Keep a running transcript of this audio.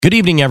Good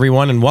evening,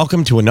 everyone, and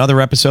welcome to another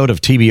episode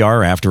of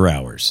TBR After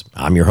Hours.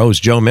 I'm your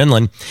host, Joe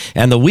Minlin,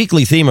 and the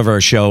weekly theme of our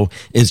show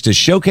is to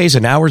showcase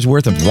an hour's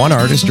worth of one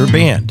artist or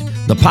band,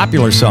 the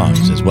popular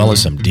songs, as well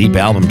as some deep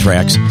album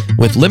tracks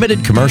with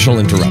limited commercial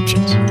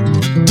interruptions.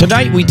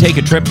 Tonight, we take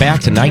a trip back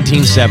to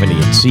 1970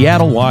 in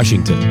Seattle,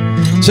 Washington.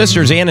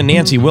 Sisters Ann and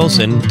Nancy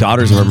Wilson,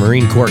 daughters of a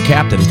Marine Corps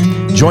captain,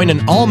 joined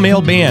an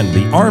all-male band,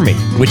 the Army,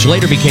 which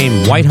later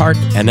became Whiteheart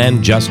and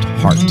then just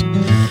Heart.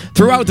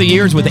 Throughout the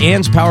years, with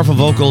Ann's powerful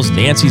vocals,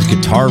 Nancy's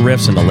guitar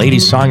riffs, and the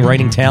ladies'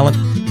 songwriting talent,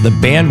 the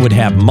band would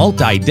have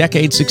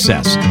multi-decade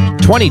success.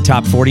 20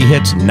 top 40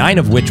 hits, 9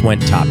 of which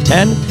went top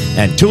 10,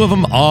 and 2 of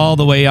them all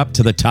the way up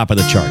to the top of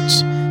the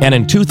charts. And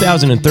in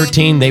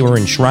 2013, they were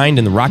enshrined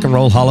in the Rock and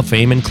Roll Hall of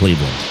Fame in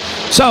Cleveland.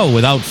 So,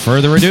 without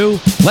further ado,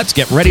 let's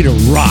get ready to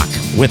rock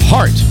with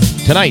Heart,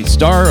 tonight's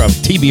star of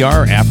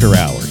TBR After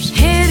Hours.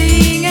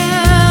 Heading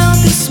out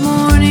this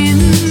morning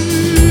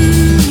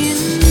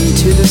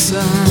into the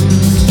sun,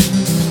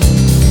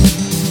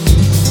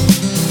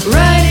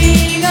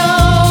 riding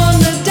on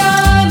the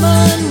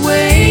diamond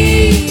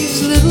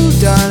waves, little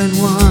darling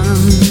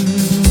one.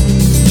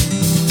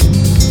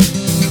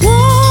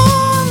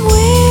 Warm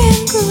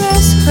wind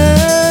caress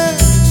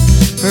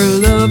her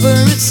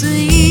lover it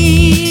seems.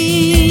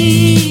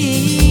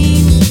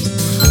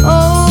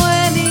 Oh,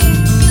 Annie,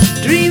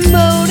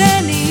 dreamboat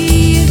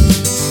Annie,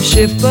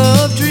 ship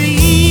of dreams.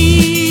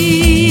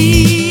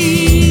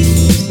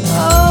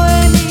 Oh,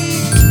 Annie,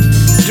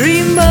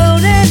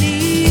 dreamboat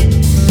Annie,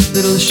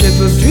 little ship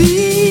of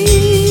dreams.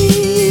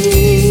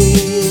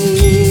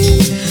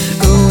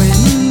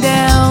 Going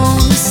down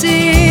the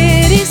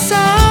city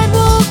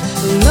sidewalk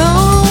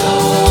alone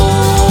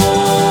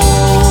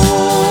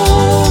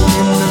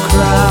in the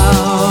crowds.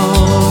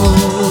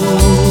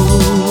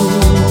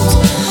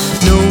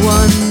 No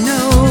one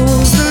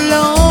knows the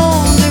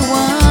lonely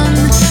one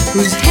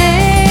whose head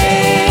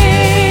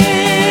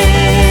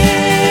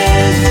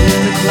in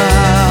the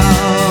clouds.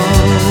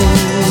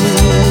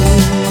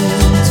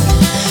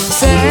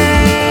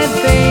 Sad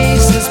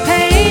faces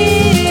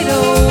painted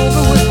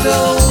over with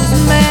those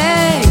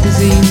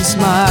magazine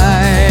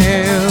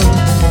smiles.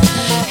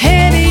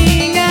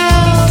 Heading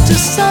out to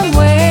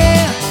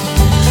somewhere,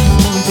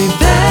 won't be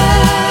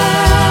back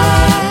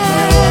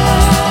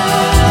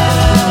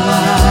for a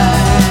while.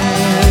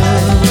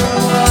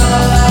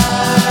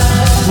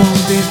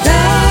 Won't be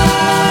back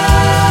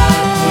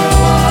for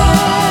a while.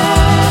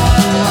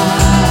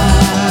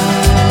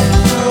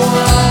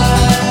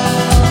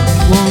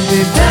 Won't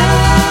be back.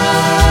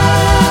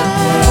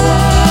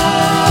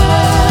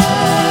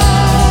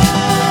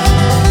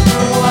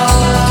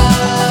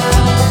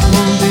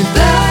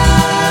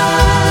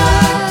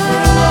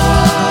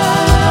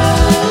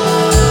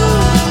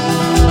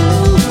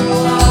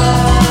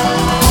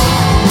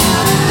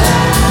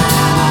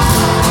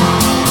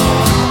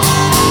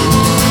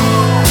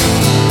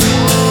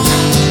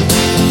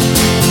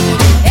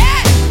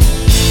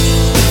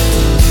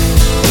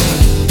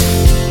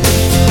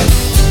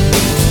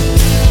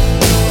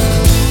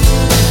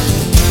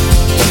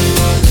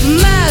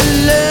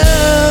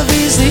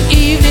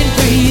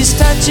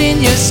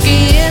 Touching your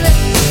skin,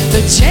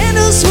 the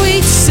gentle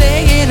sweet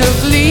singing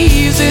of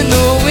leaves in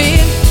the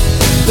wind,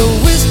 the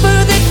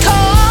whisper that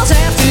calls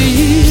after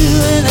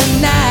you in the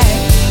night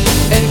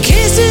and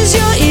kisses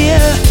your ear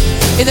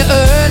in the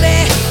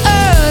early,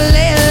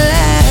 early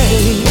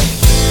light.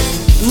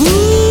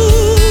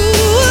 Ooh,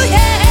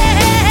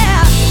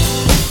 yeah.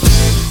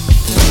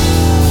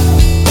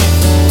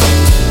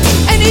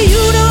 And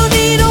you don't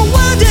need a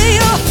wonder,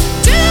 you're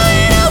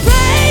doing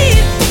alright.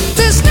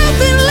 There's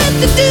nothing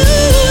left to do.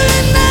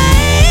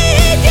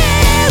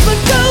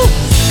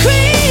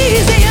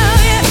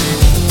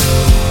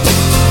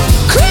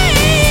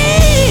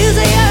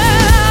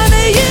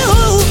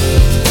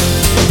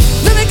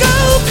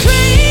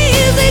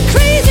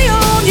 Crazy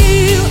on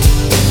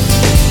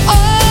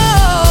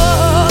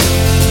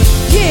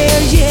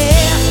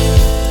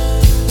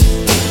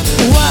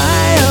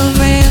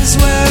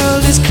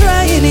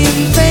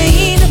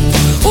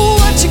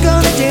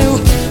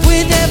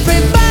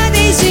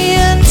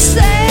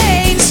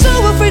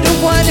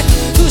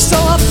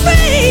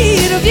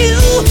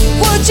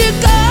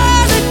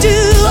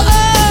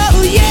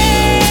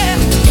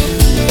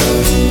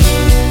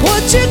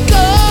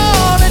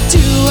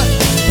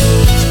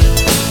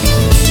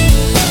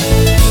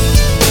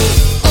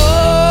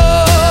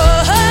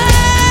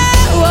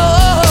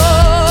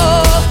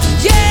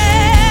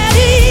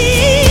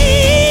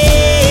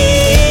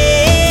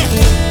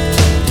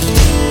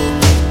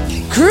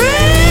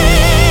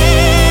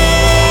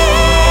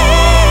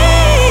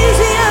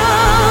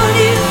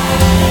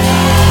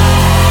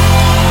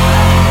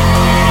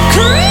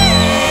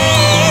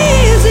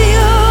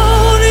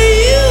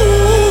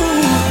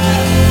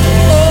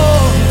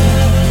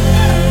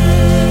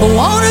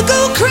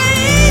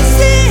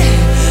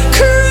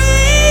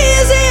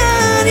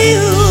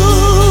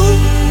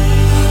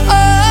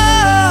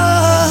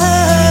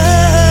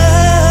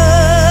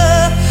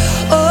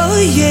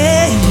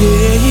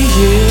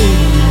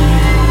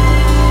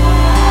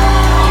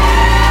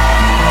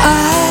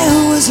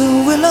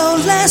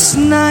last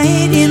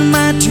night in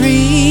my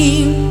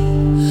dream,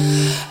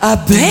 I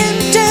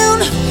bent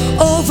down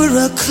over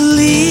a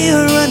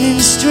clear running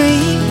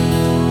stream,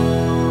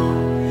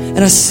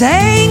 and I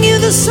sang you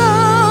the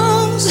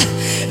songs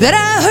that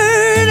I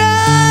heard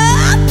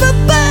up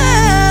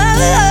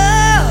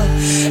above,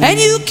 and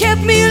you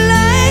kept me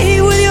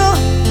alive with your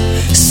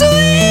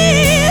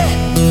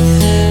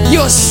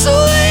sweet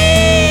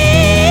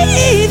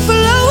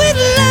flowing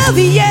love,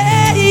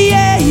 yeah,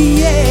 yeah,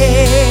 yeah.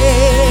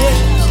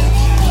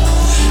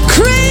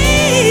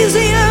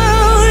 Crazy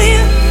on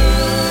you,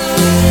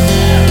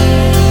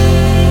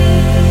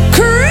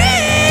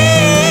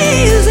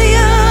 crazy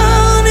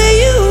on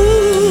you.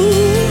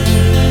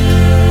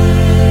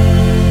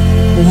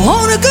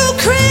 Wanna go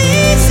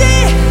crazy,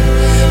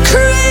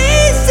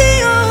 crazy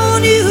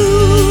on you.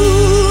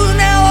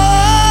 Now,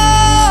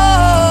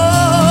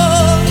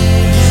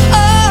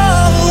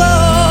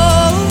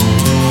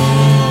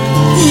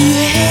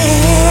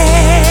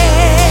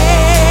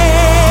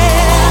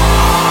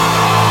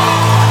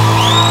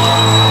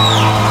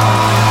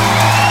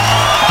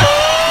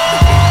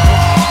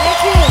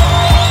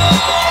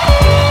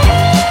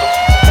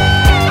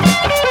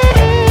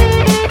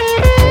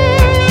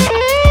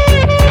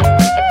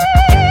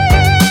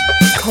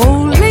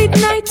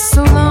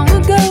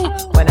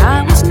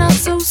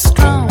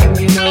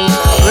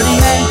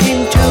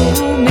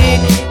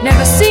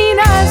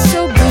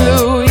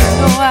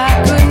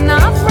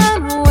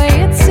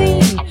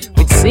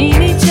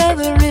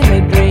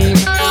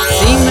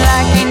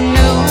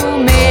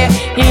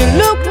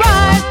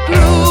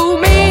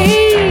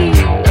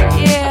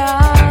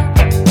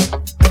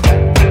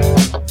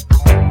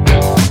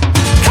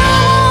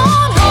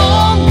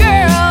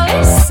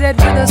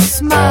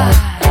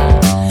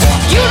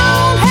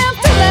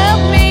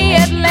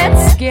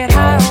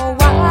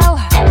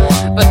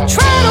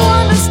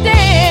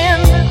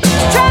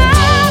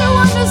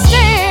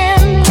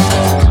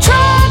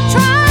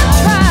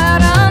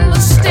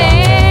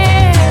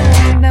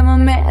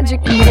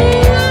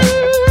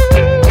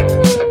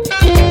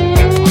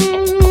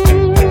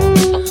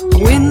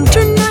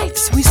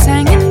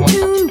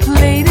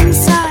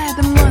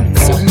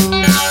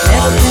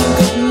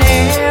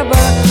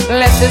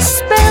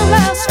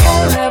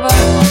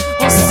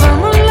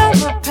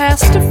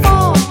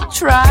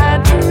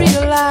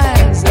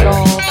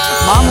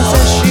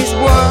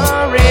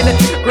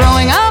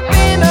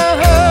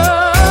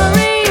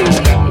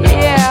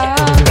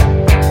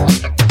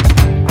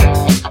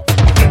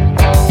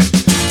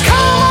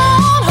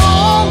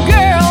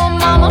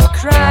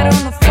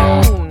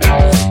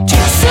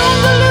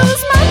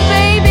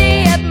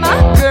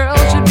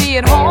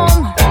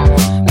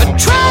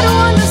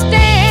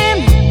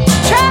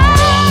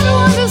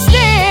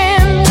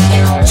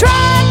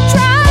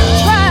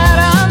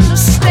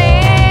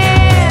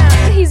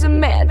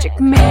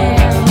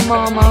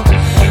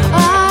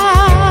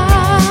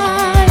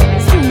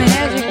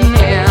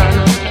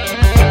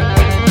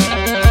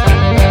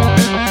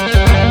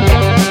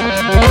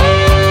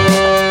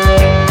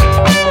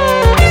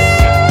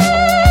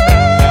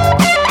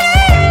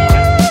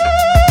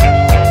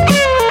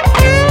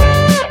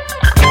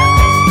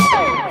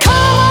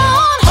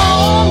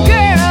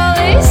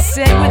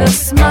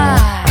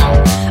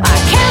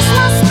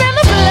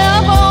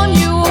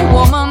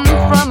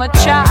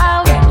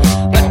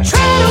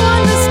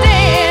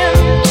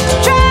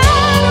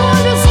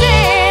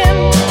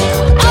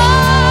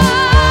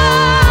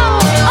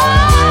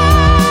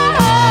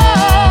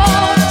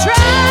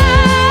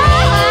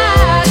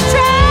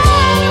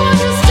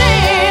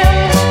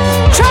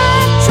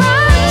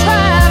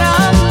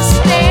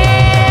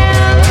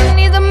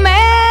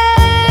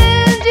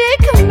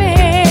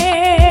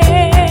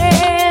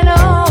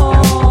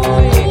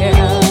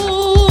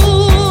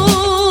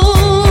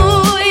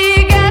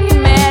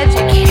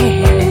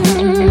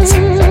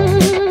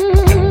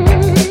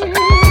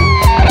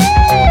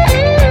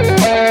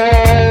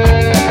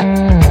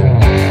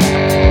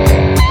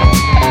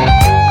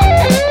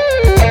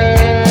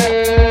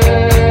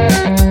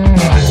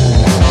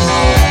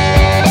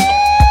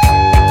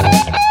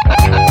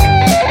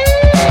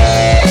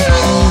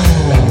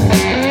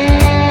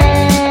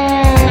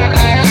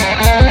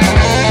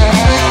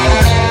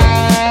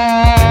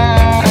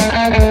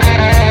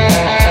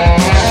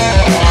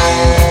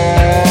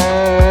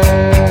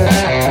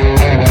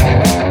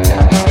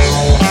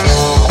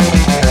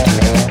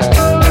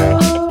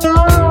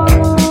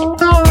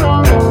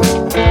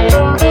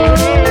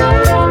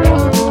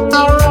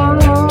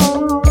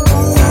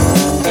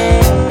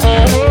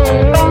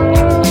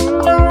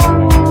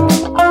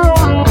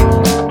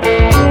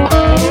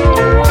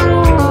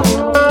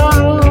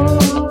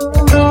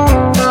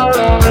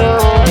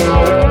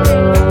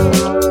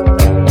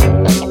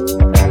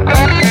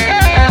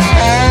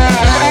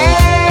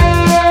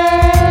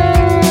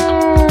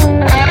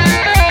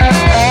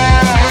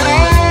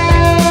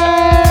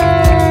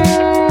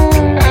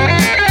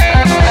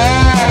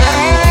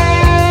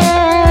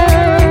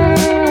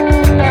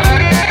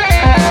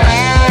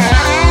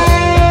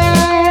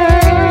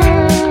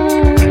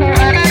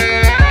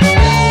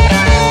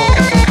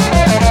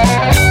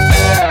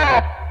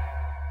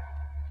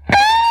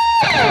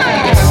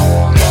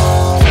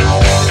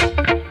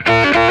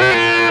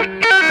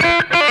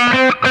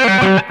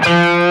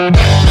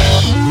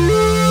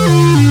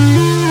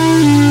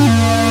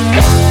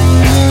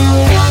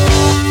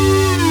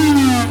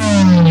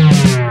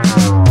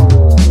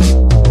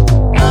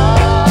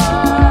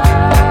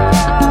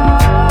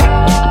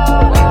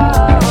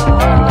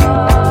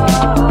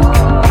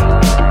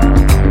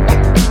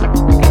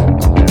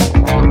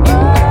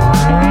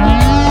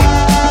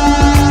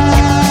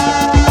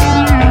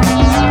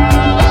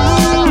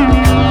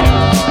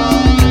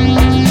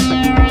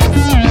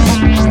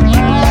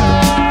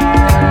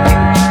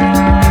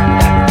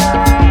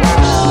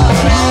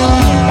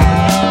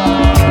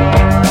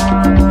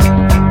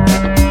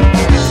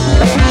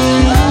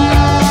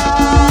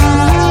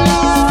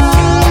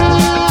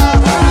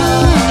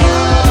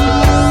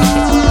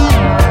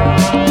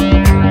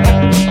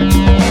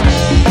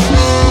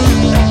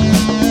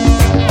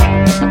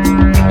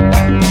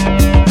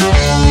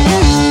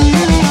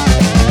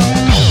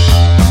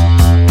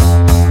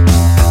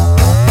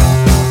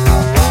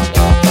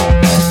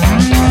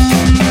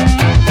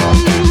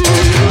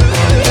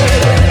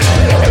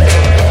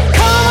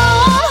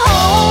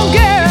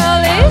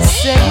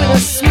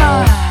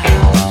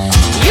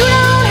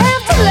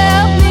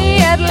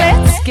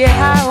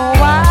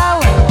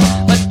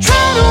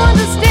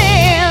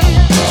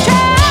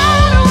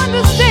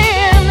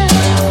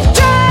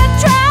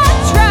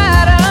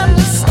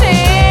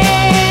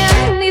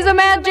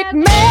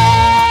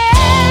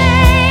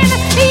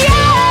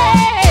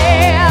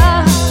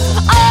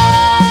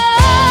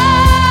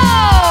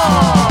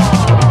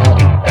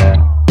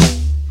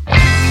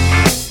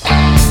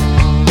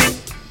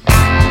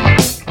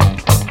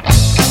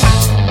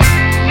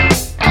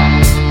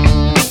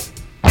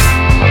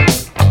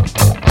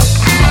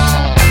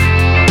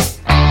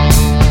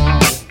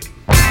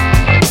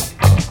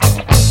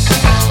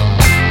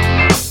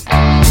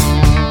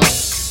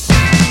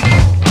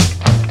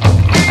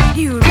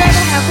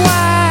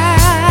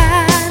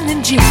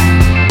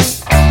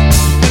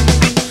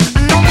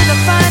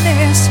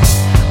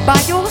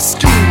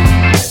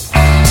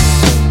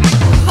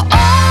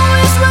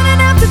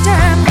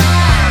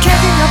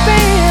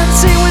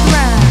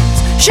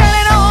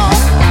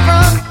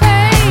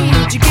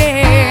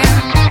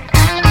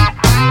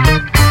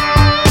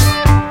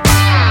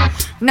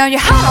 Now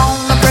you're hot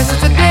on the presses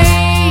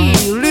today,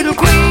 little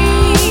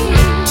queen.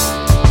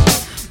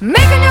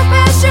 Making your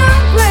passion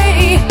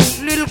play,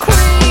 little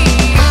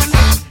queen.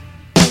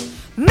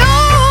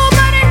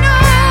 Nobody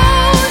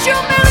knows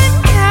your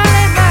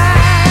melancholy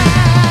mind,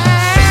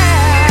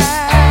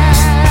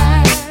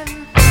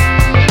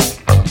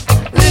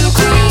 little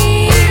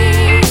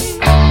queen.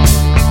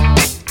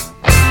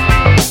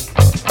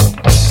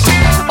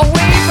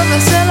 Away from the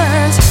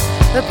cellars,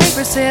 the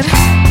paper said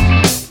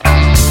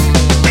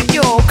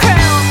your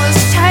crown was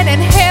tight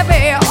and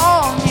heavy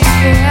on your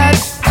head,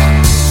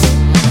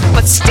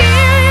 but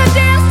still you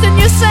danced and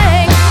you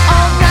sang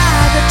all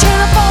night. The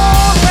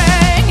telephone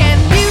rang and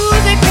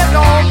music kept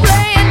on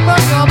playing from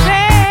your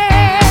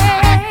pen.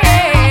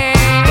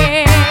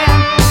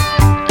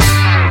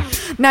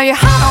 Now you're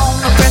hot on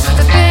the rest of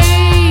the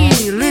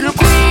day, little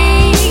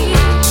queen.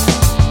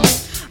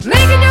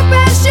 Making your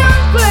passion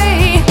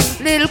play,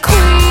 little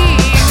queen.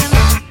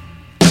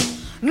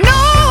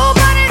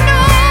 Nobody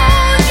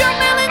knows your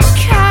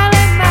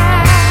melancholy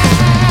mind,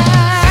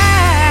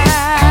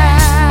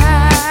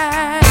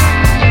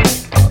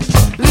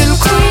 little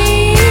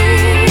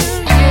queen,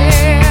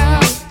 yeah.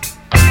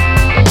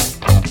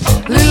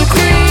 Little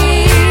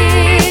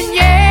queen,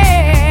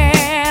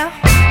 yeah.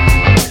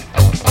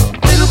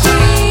 Little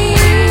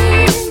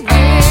queen,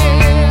 yeah.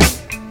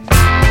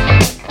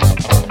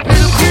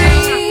 Little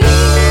queen.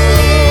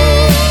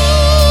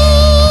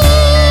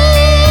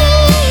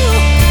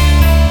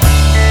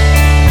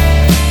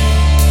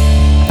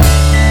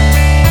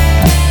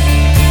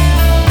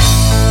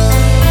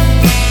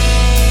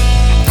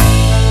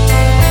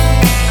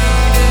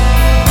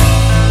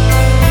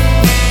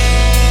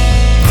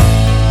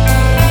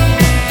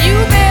 You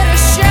better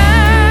shine.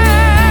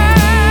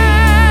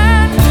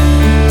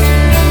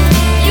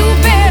 You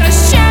better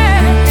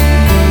shine.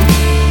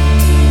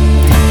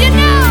 You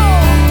know,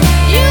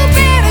 you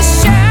better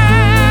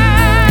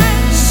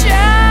shine,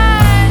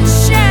 shine,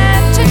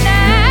 shine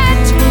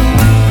tonight.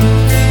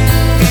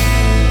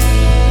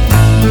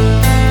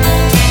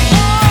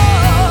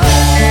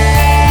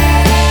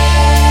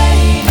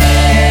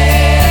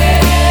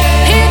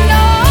 He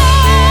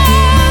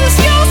knows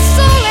your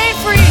soul ain't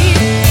free.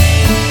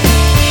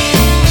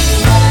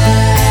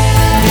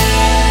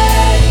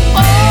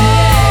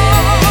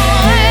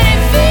 And he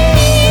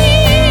feels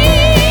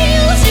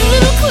you,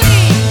 little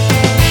queen.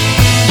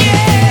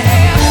 Yeah.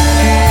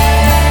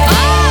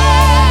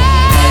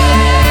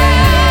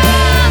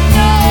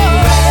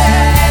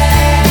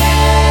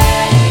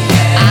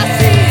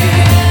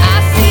 I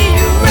see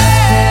you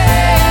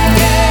red.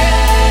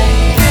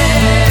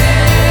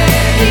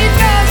 He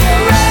does you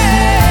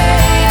red.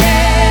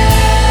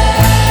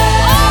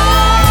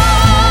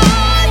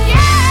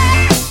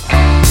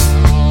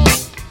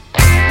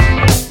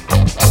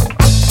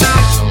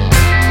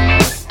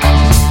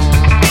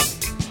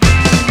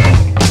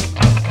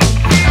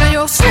 Now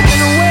you're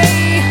slipping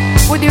away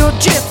with your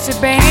gypsy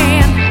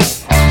band.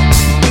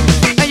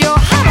 Now you're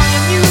hot on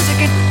your music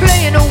and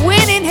playing a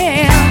winning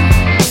hand.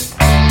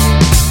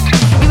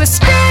 You were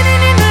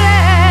standing in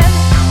line,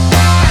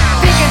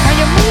 thinking how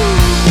you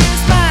moved his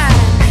spine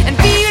and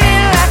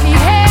feeling like he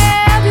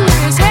had you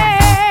in his hand.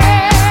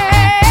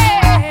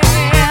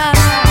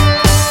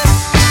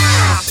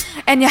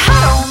 And you're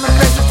hot on the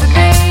presses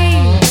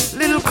today,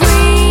 little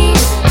queen.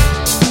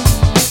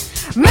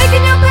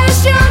 Making your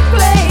passion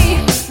play,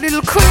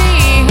 little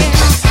queen.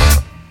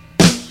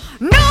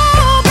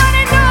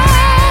 Nobody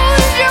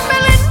knows your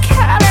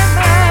melancholy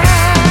mind,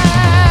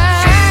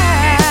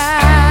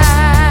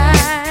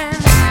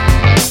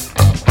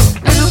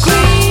 little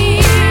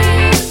queen,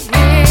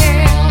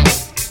 yeah.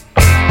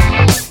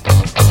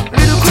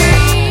 Little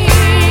queen,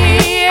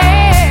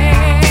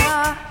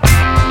 yeah.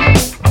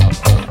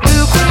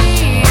 Little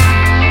queen,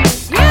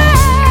 yeah.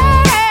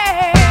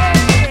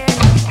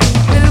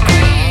 Little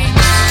queen,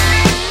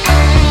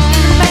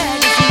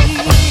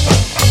 magazine.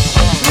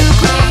 Little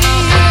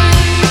queen,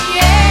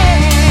 yeah.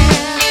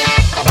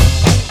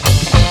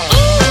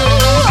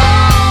 Ooh,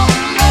 oh,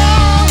 no,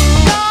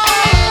 no.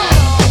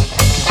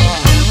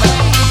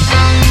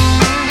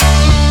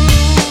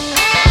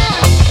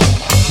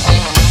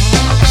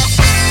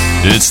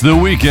 It's the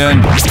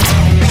weekend.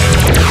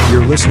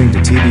 You're listening to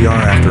TBR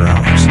After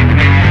Hours.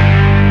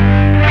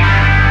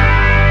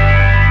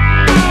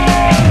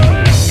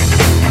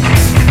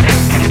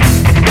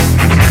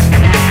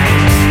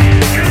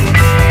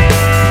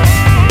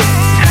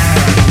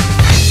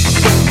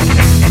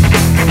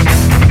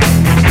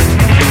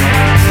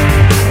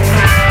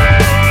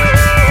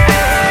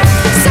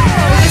 So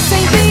this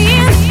ain't the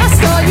end. I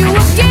saw you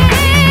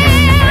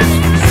again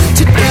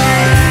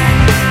today.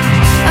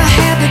 I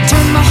had to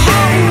turn my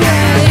heart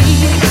away.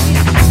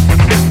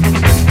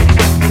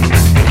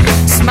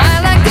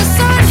 Smile like the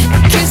sun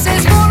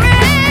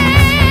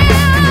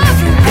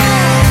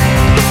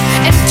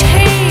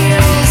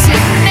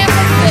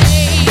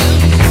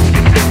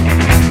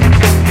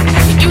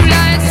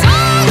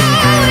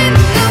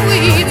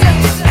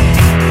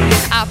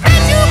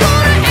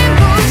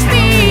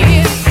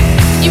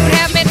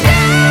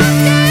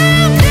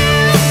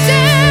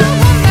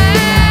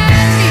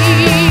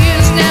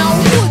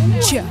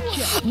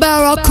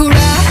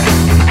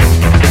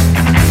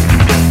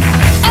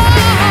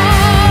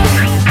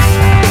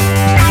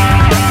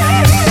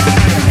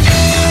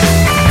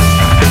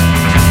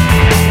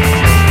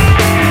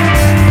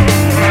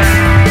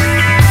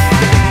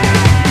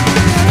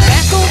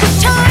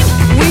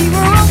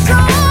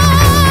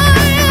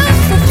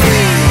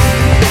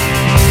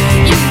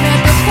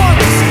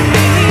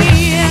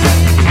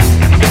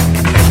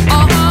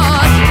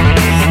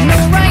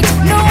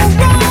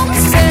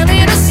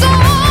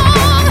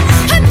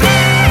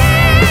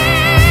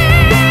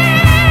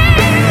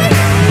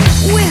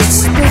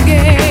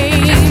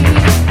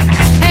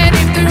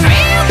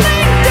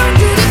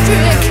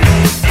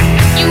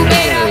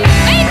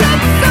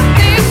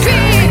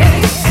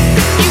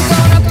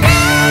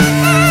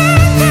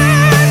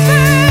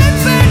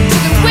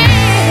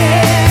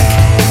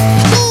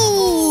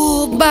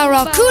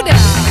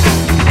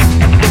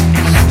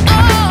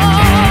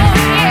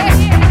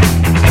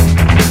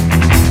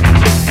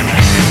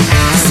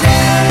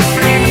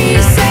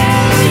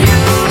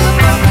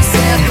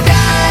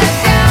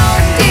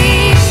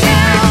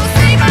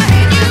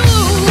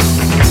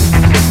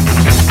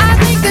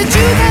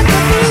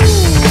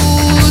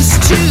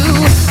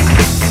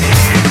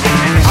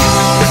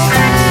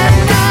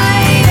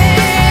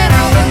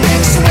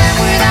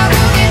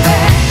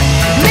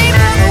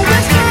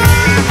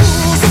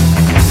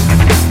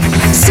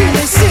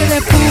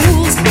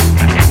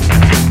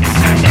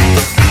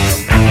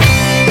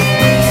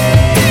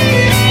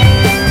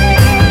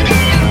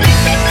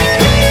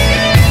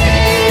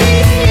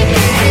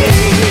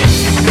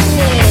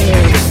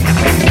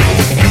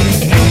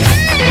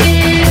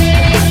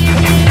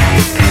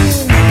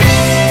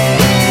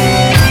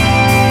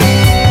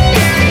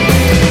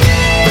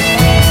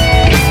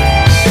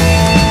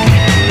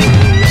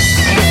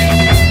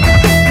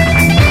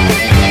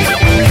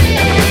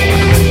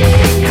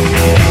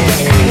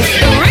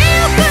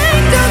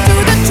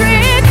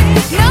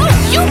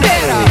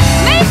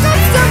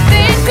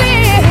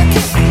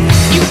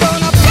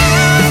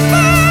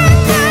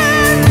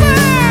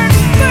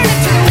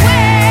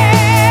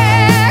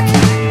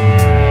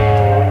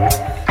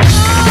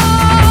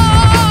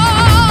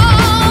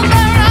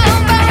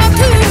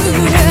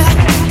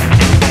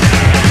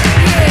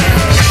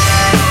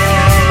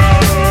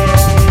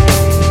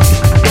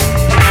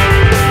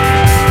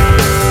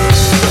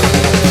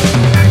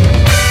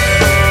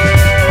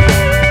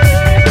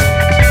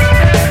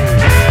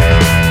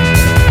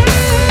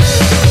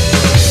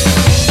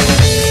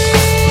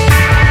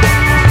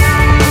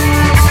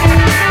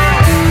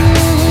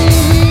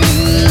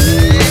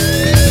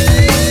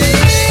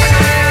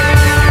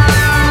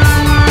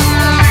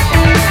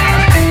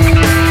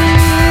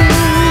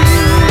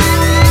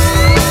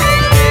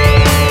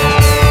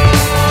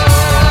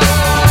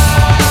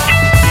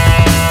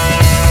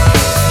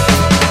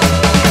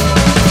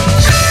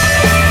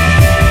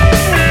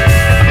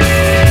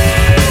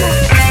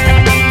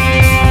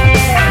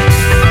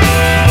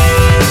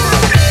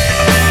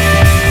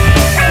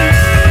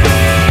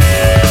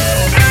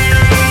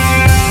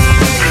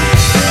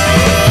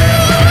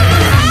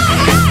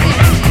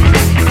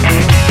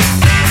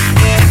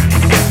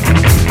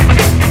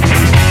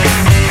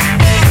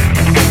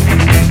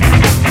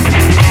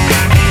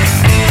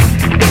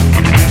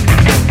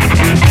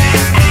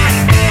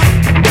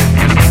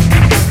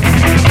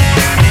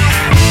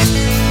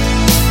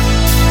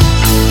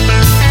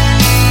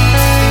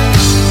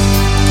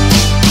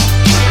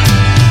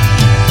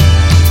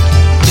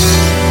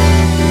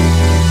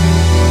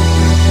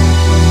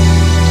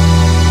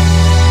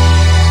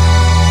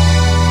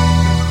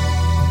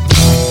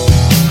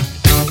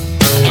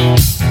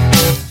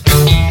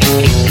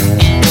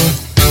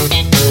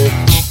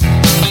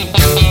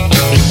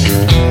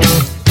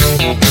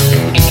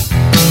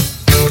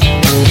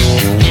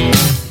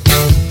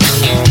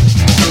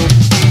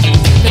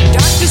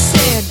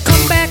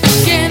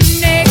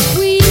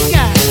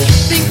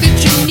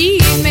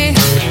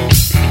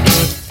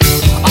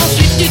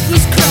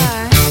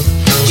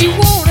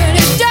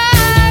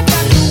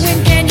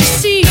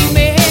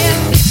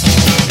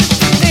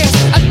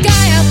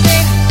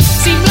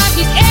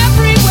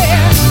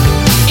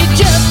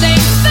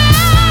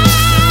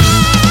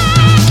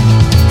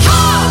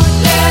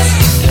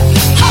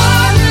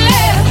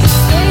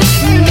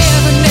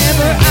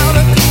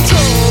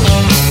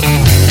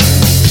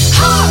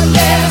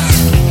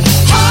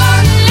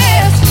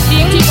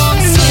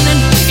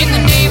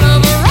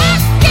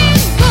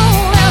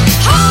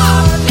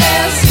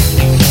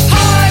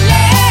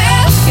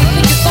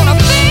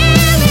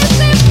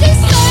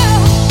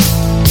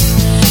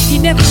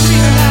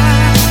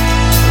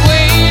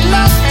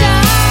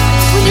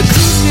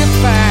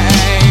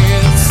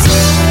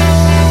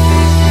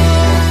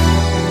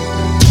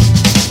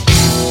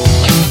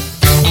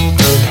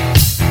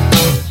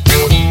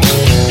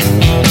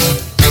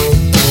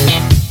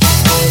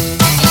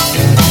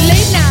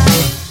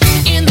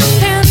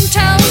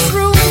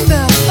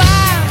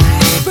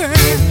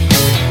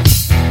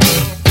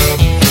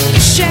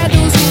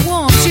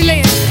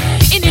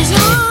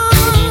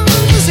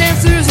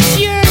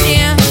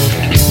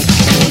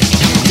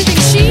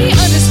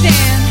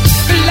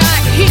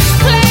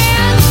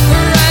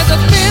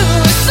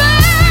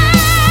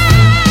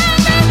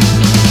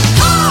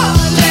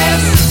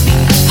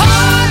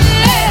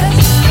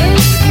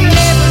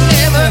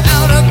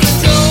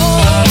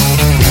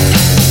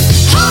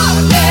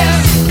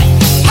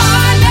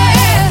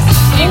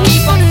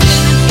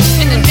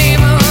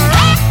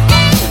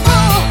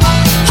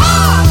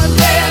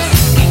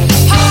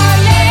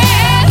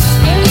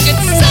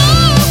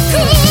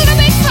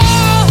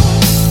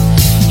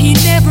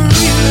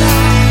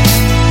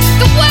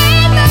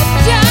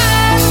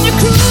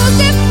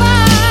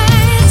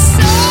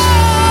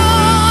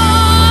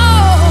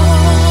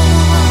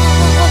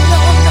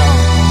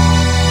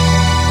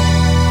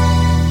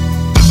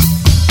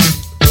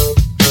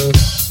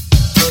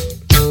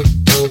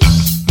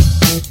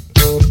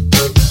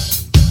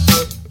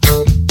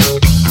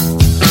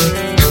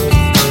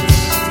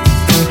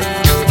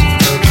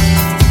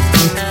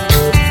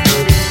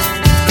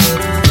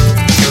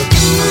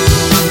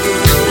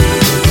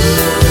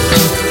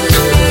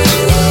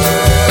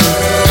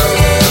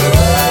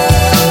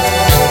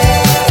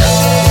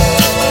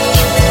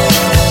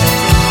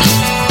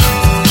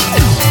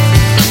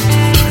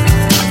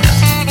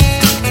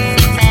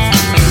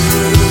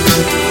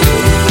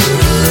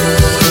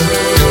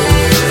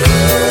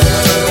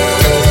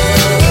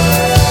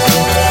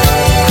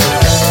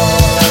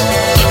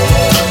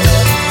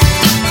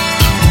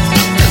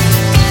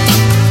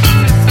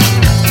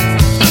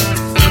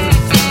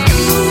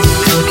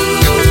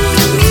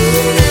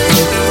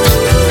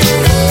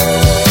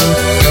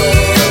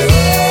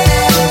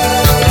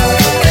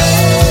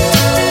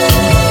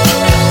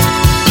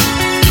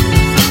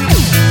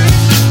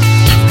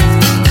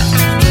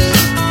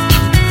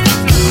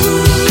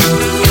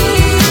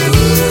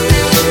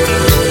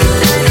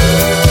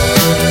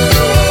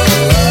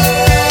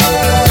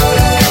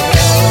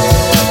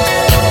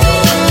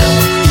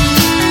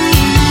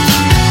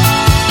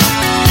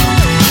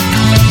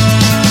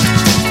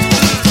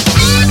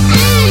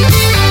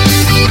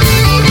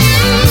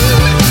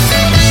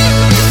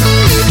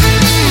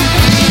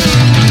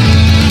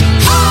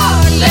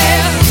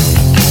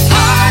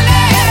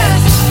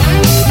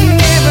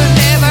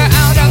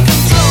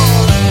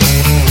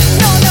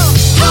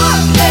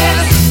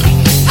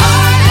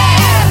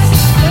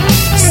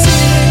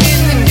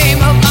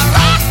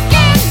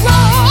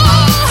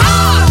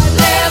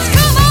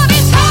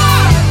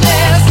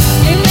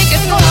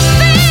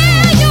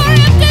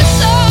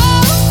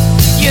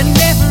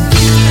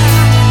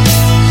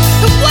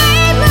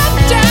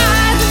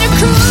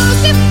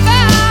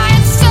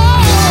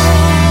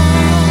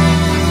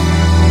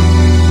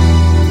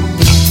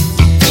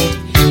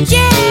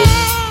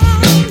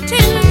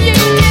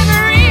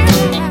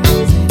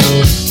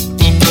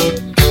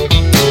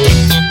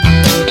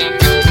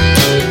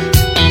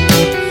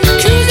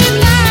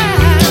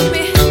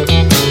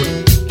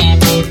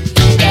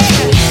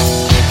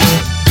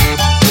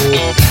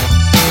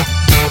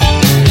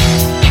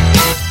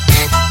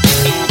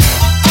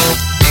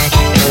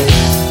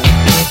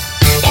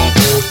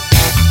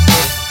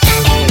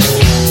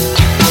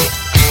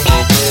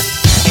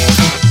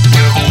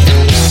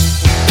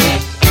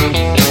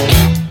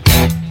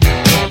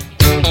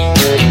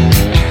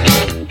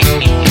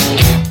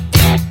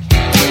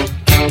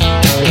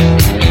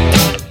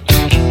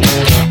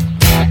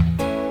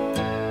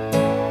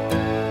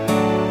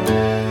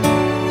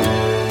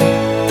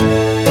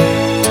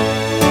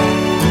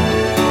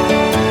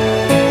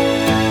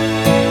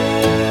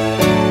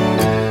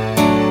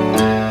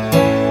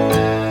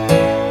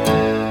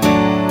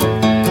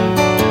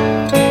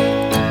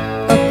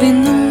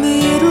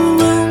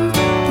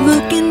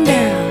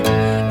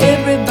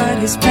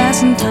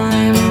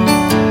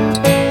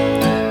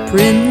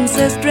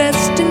princess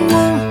dressed in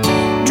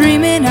wool,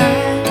 dreaming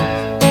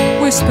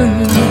eyes,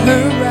 whispering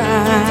her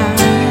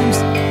rhymes.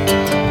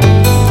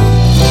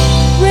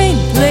 Rain,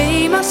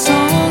 play my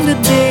song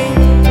today.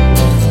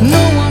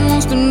 No one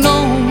wants to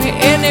know me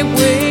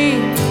anyway.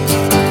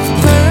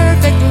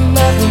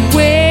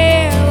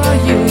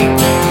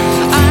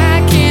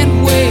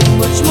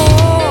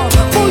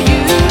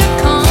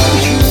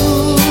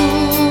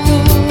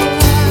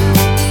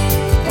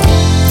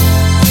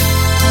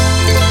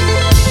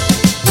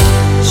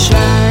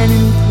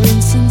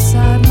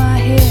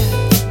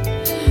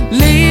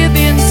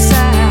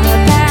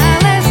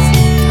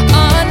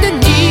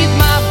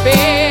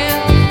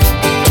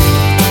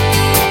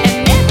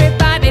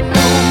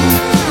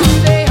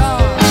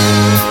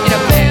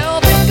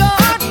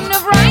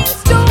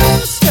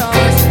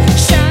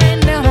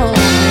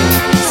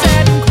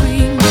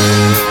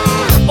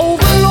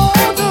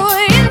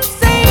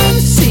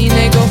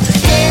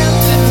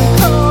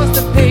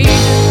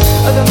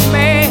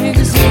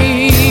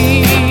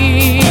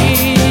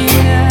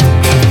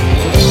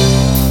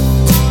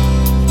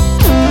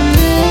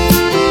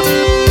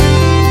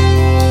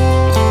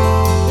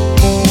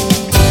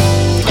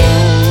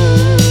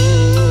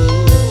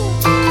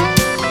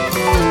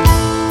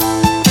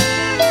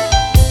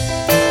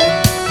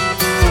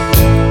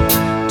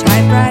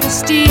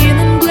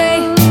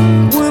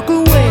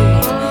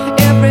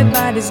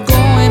 everybody's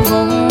going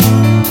home.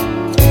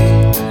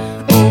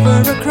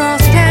 Over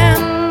across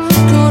town,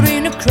 caught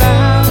in a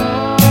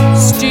crowd,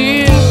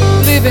 still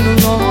living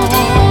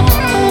alone.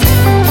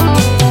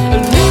 A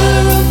little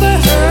room for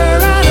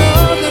her out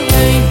of the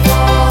rain,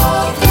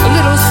 a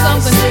little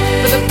something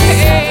for the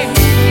pain.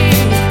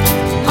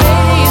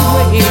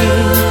 Waiting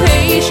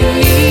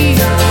patiently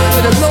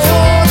for the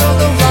Lord of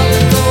the rock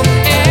and roll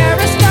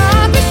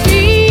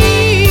aristocracy.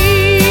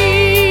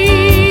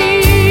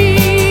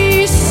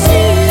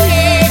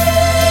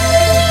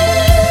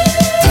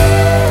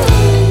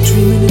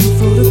 Dreaming in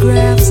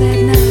photographs at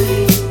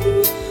night,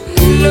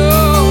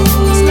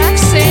 lost like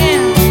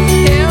sand,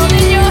 held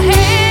in your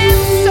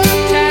hands so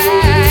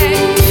tight.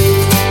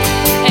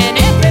 And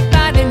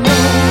everybody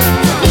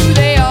knows who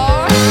they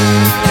are.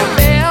 The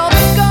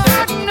velvet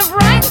garden of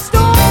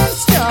rhinestone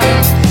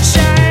stars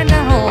shine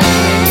down on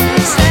me,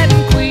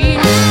 satin queen,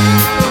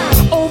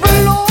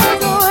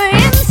 overlord or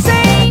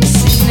insane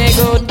scene. They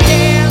go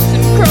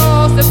dancing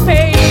across the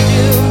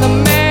pages of the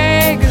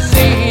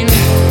magazine.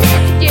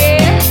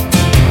 Yeah,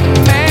 the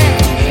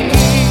magazine.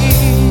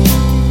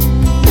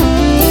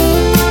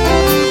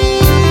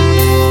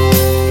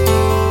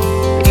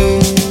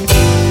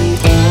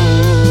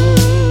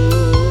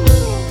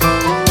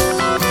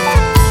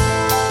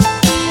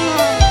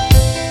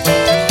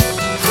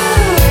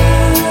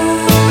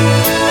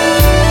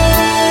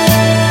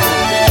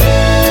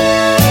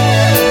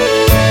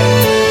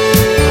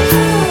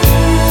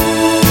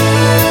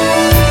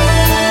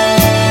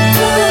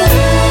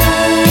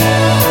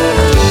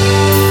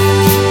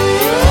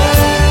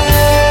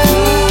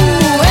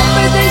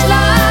 Everyday's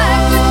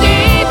like the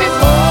day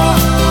before.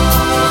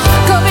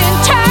 Come in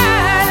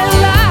tight and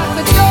lock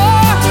the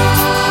door.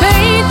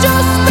 Paint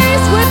your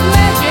space with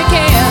magic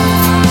hair,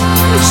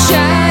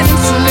 shining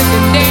slick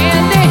and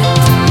dandy.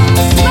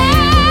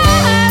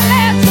 Smile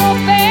that's so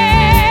fair.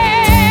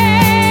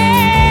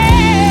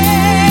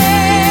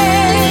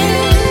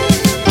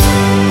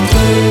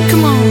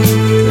 Come on,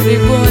 pretty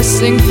boy,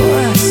 sing for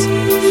us.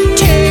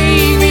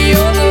 Take me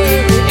over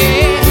the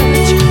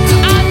edge.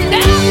 I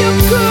know you're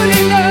good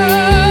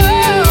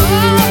enough,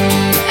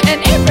 and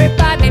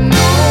everybody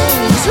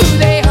knows who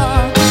they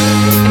are.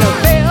 In a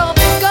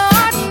velvet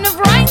garden of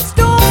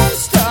rhinestone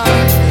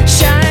stars,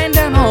 shine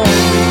down on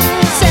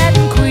me,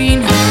 satin queen,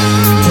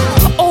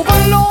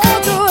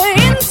 overlord or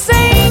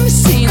insane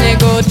scene. They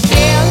go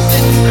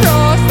dancing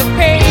across the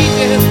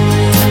pages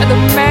of the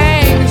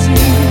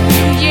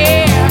magazine.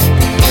 Yeah,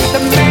 the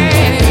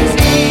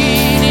magazine.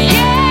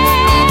 Yeah,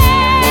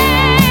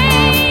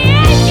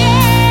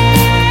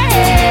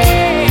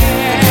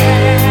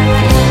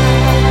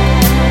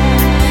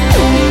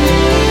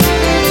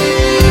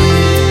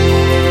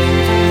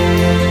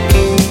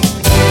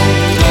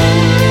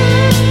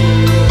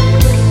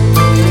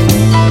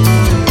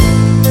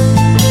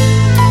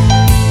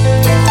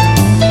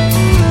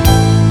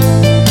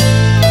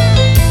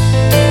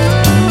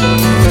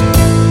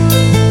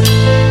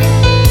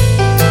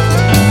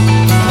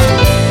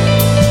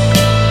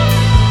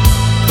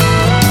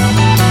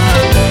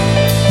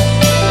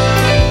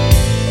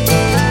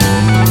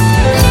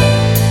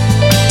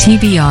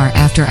 TBR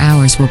After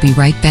Hours will be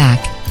right back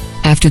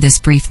after this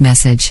brief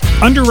message.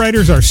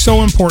 Underwriters are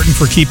so important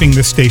for keeping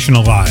this station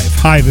alive.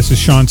 Hi, this is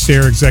Sean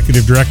Sayre,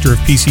 Executive Director of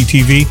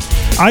PCTV.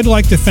 I'd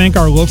like to thank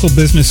our local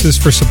businesses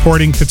for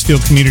supporting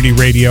Pittsfield Community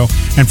Radio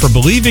and for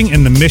believing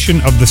in the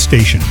mission of the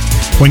station.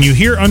 When you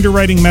hear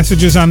underwriting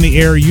messages on the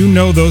air, you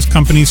know those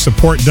companies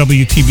support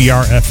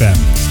WTBR FM.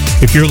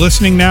 If you're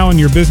listening now and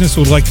your business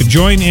would like to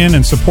join in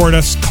and support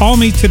us, call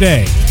me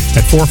today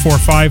at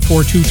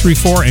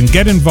 445-4234 and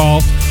get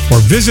involved, or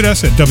visit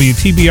us at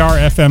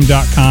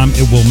WTBRFM.com.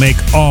 It will make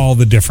all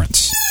the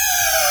difference.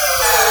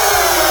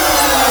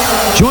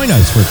 Join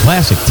us for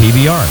Classic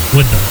TBR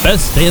with the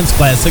best dance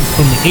classics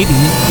from the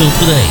 80s till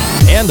today.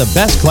 and the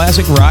best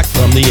classic rock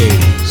from the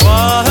 80s.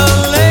 What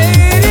a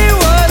lady,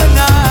 what a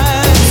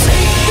night.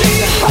 Take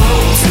me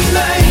home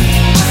tonight.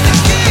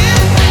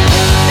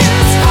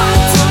 It's hot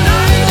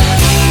tonight.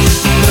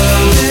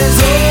 Love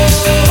is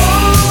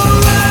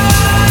alright.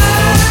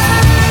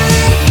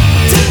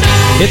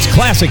 It's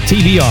Classic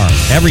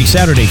TBR every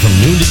Saturday from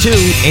noon to 2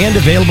 and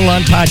available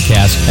on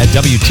podcast at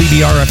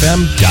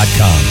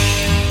WTBRFM.com.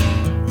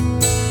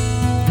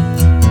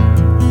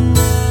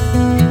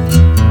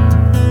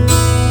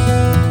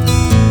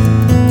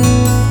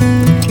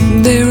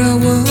 There I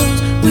was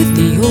with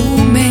the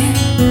old man,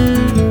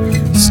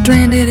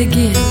 stranded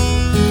again,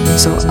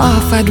 so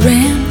off I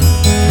ran.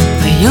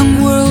 A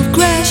young world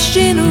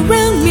crashing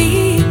around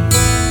me,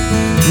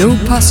 no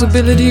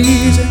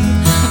possibilities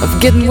of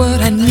getting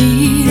what I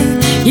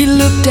need. He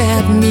looked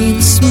at me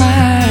and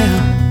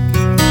smiled,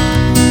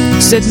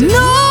 said,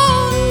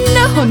 no,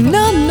 no,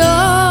 no,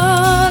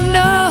 no,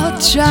 no,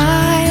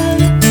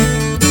 child.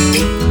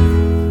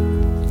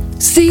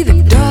 See the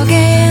dog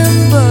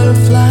and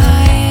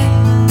butterfly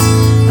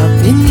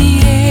up in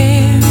the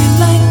air, you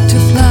like to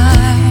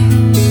fly.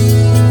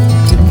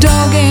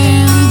 Dog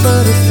and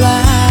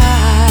butterfly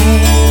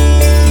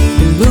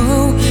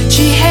below,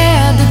 she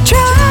had to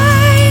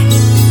try.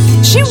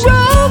 She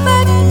rolled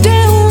back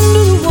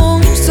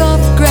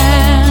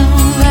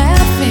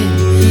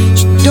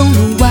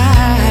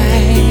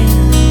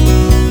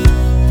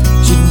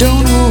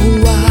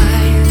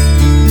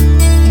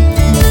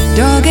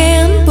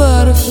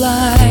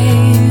butterfly.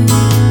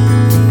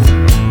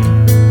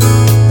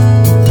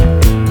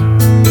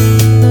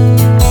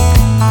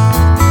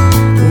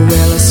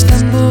 Well, I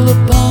stumbled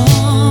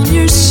upon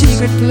your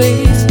secret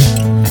place,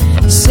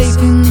 safe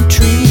in the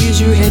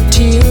trees. You had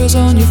tears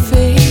on your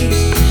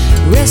face,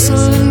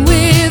 wrestling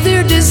with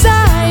your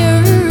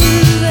desires.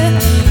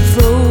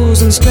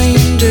 Frozen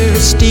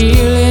strangers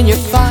stealing your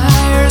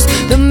fires.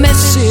 The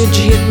message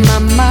hit my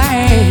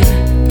mind.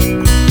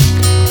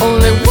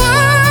 Only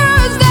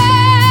words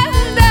that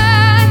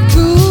I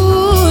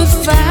could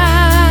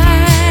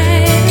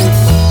find.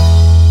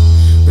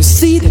 We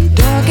see the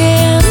dog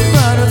and the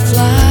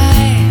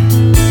butterfly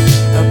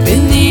up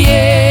in the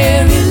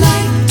air. You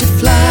like to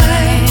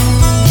fly.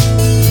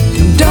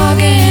 Dog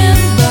and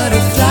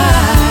butterfly.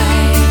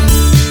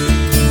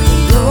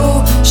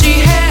 Though she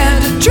had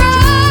to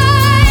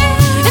try,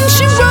 and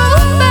she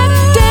rolled back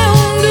down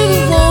to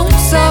the warm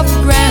soft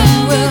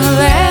ground. Well,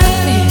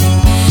 laughing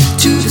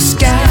to the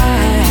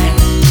sky,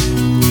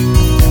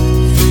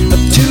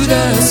 up to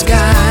the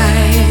sky.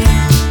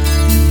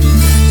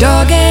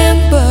 Dog and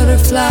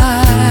butterfly.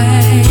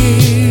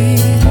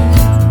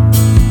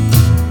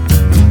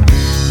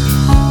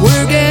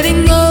 We're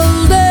getting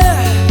older,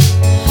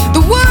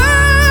 the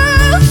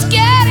world's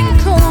getting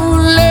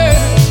colder.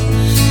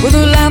 With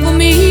a laugh at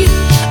me,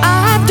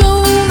 I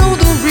don't know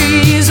the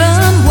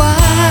reason why.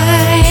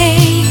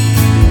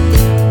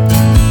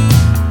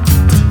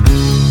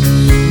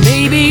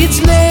 Maybe it's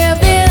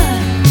living,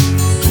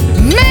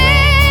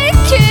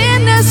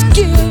 making us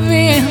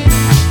giving.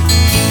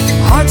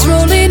 Hearts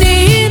rolling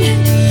in,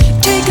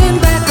 taken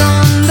back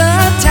on the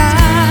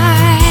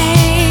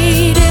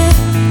tide.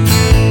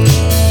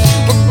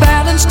 We're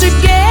balanced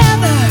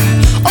together,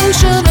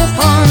 ocean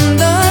upon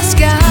the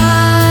sky.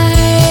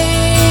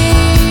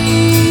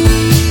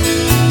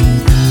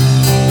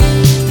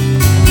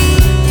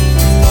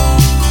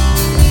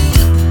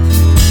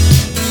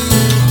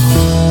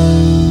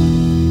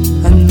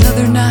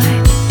 Another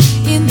night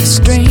in this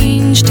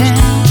strange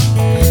town,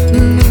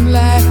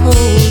 moonlight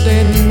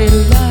holding me,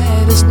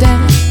 light us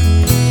down.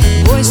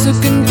 Voice of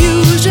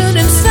confusion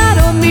inside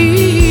of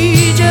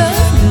me,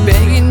 just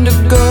begging to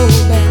go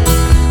back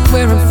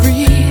where I'm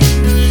free.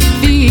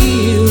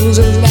 Feels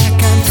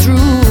like I'm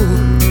through.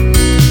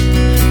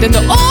 Then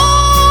the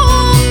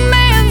old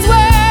man's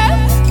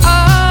words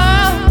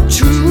are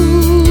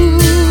true.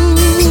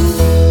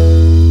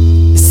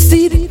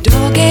 See the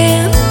dog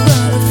and the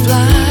butterfly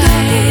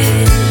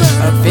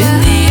up in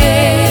the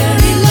air.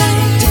 He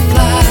liked to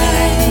fly.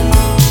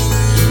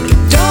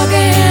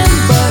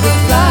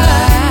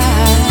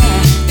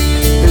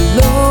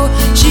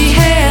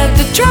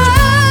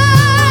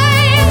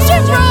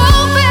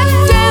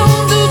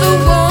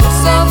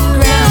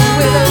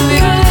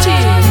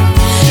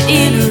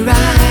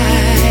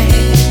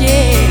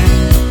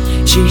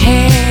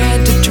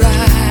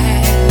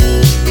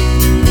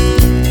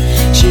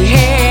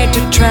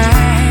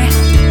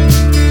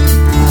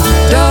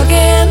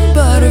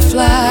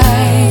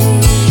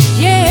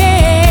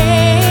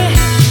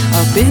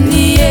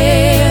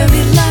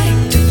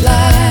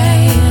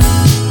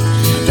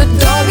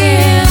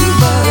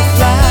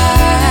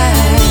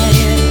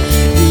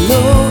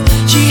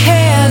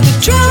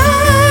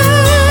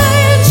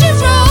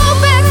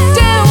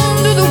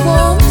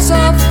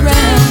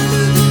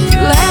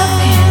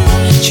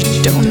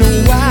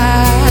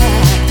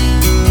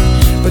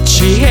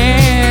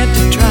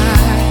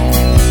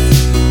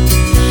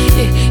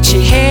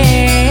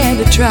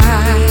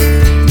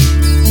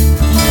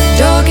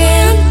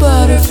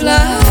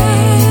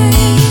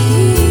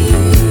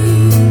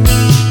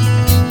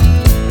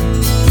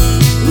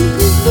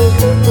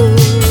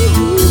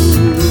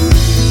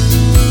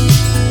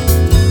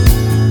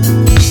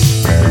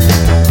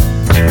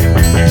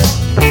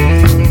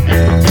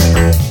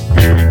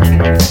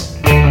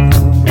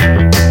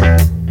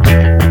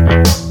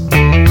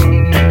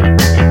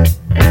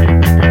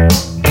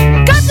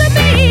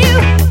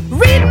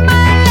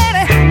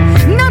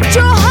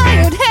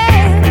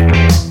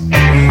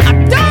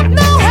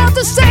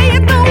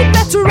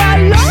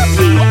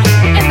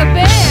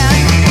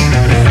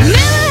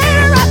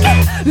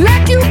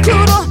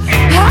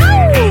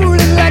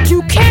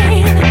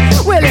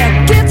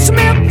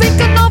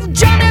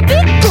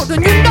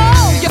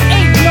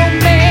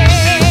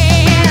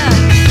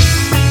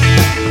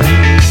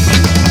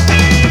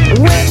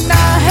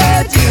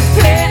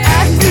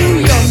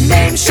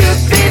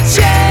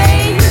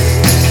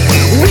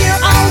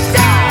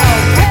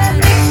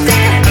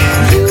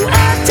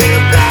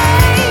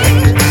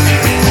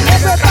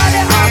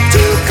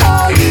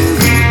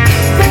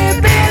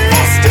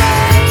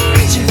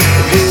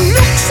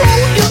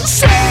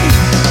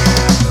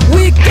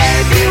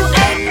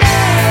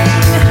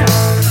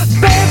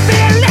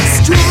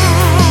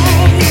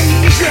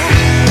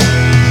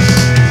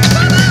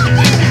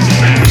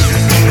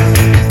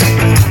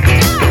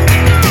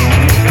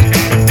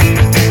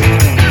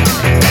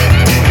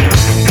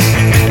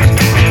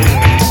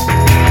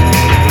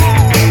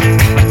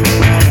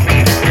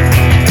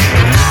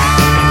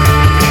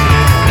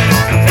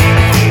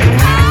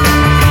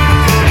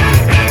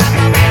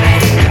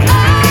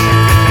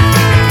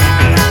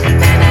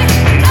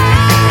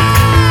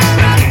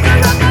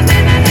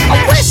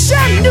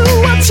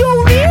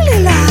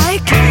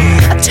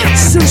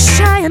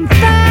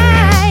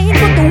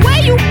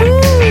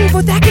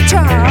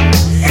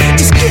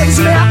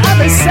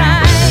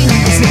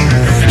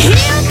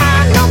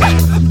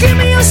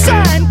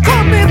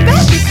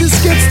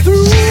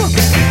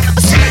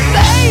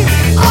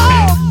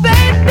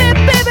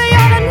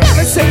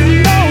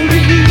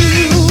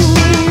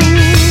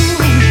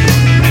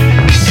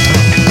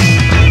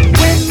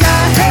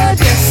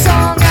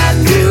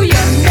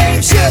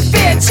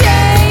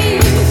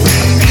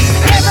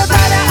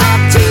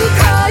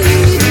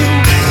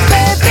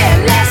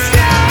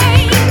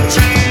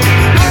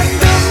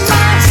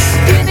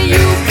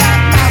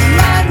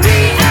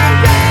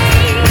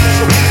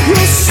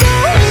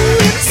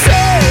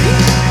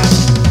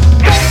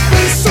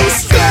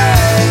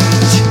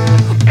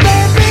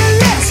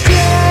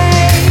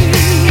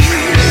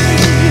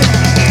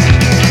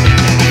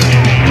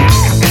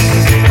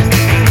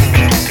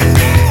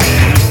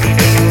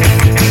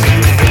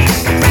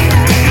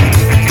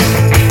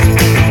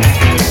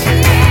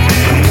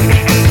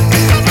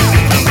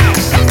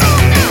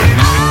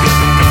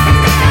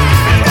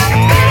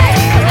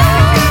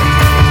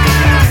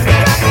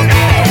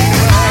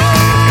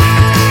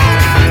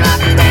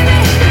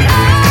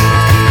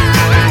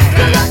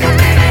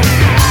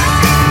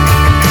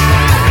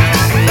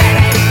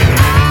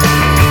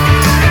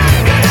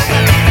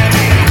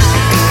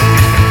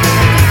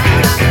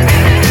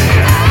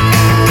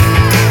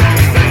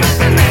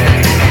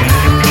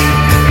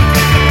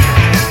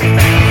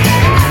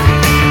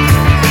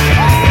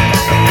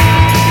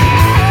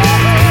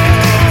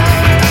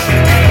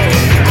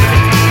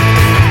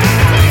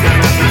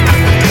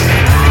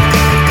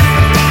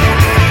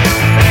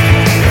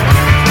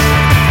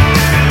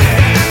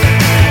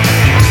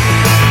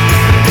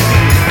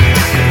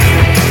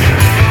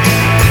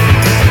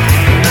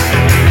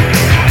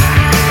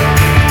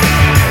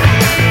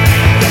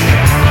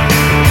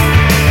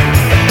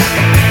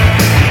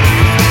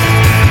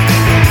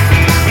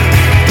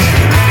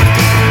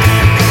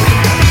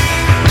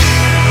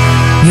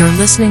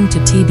 listening to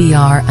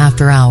TBR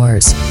After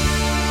Hours.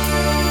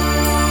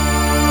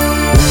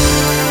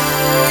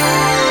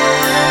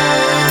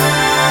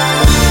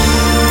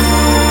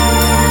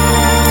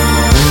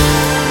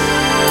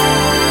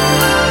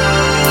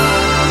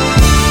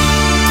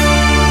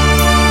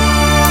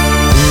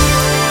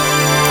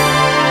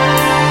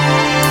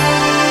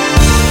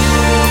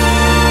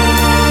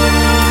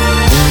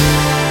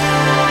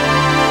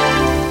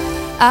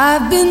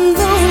 I've been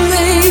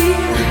lonely,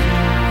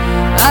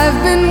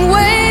 I've been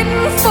waiting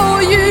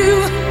for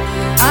you,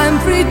 I'm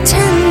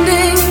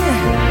pretending,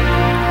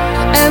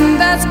 and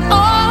that's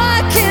all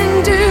I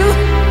can do.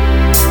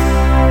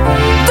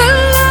 The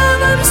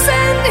love I'm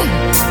sending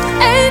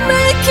ain't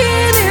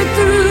making it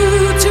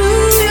through to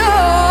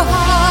your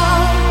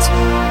heart.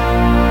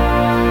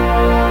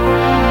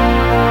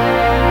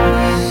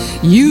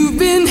 You've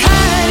been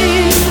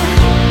hiding,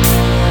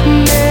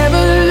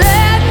 never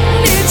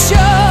letting it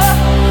show.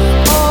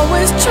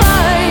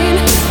 Trying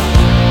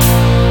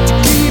to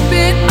keep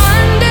it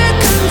under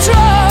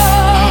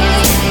control.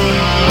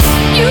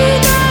 You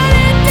got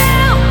it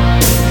down,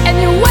 and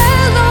you're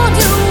well on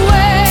your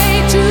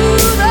way to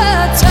the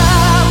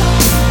top.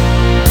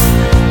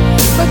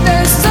 But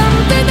there's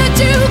something that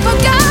you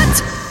forgot.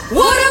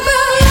 What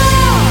about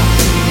love?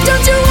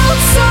 Don't you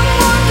want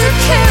someone to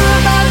care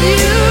about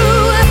you?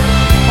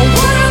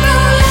 What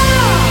about love?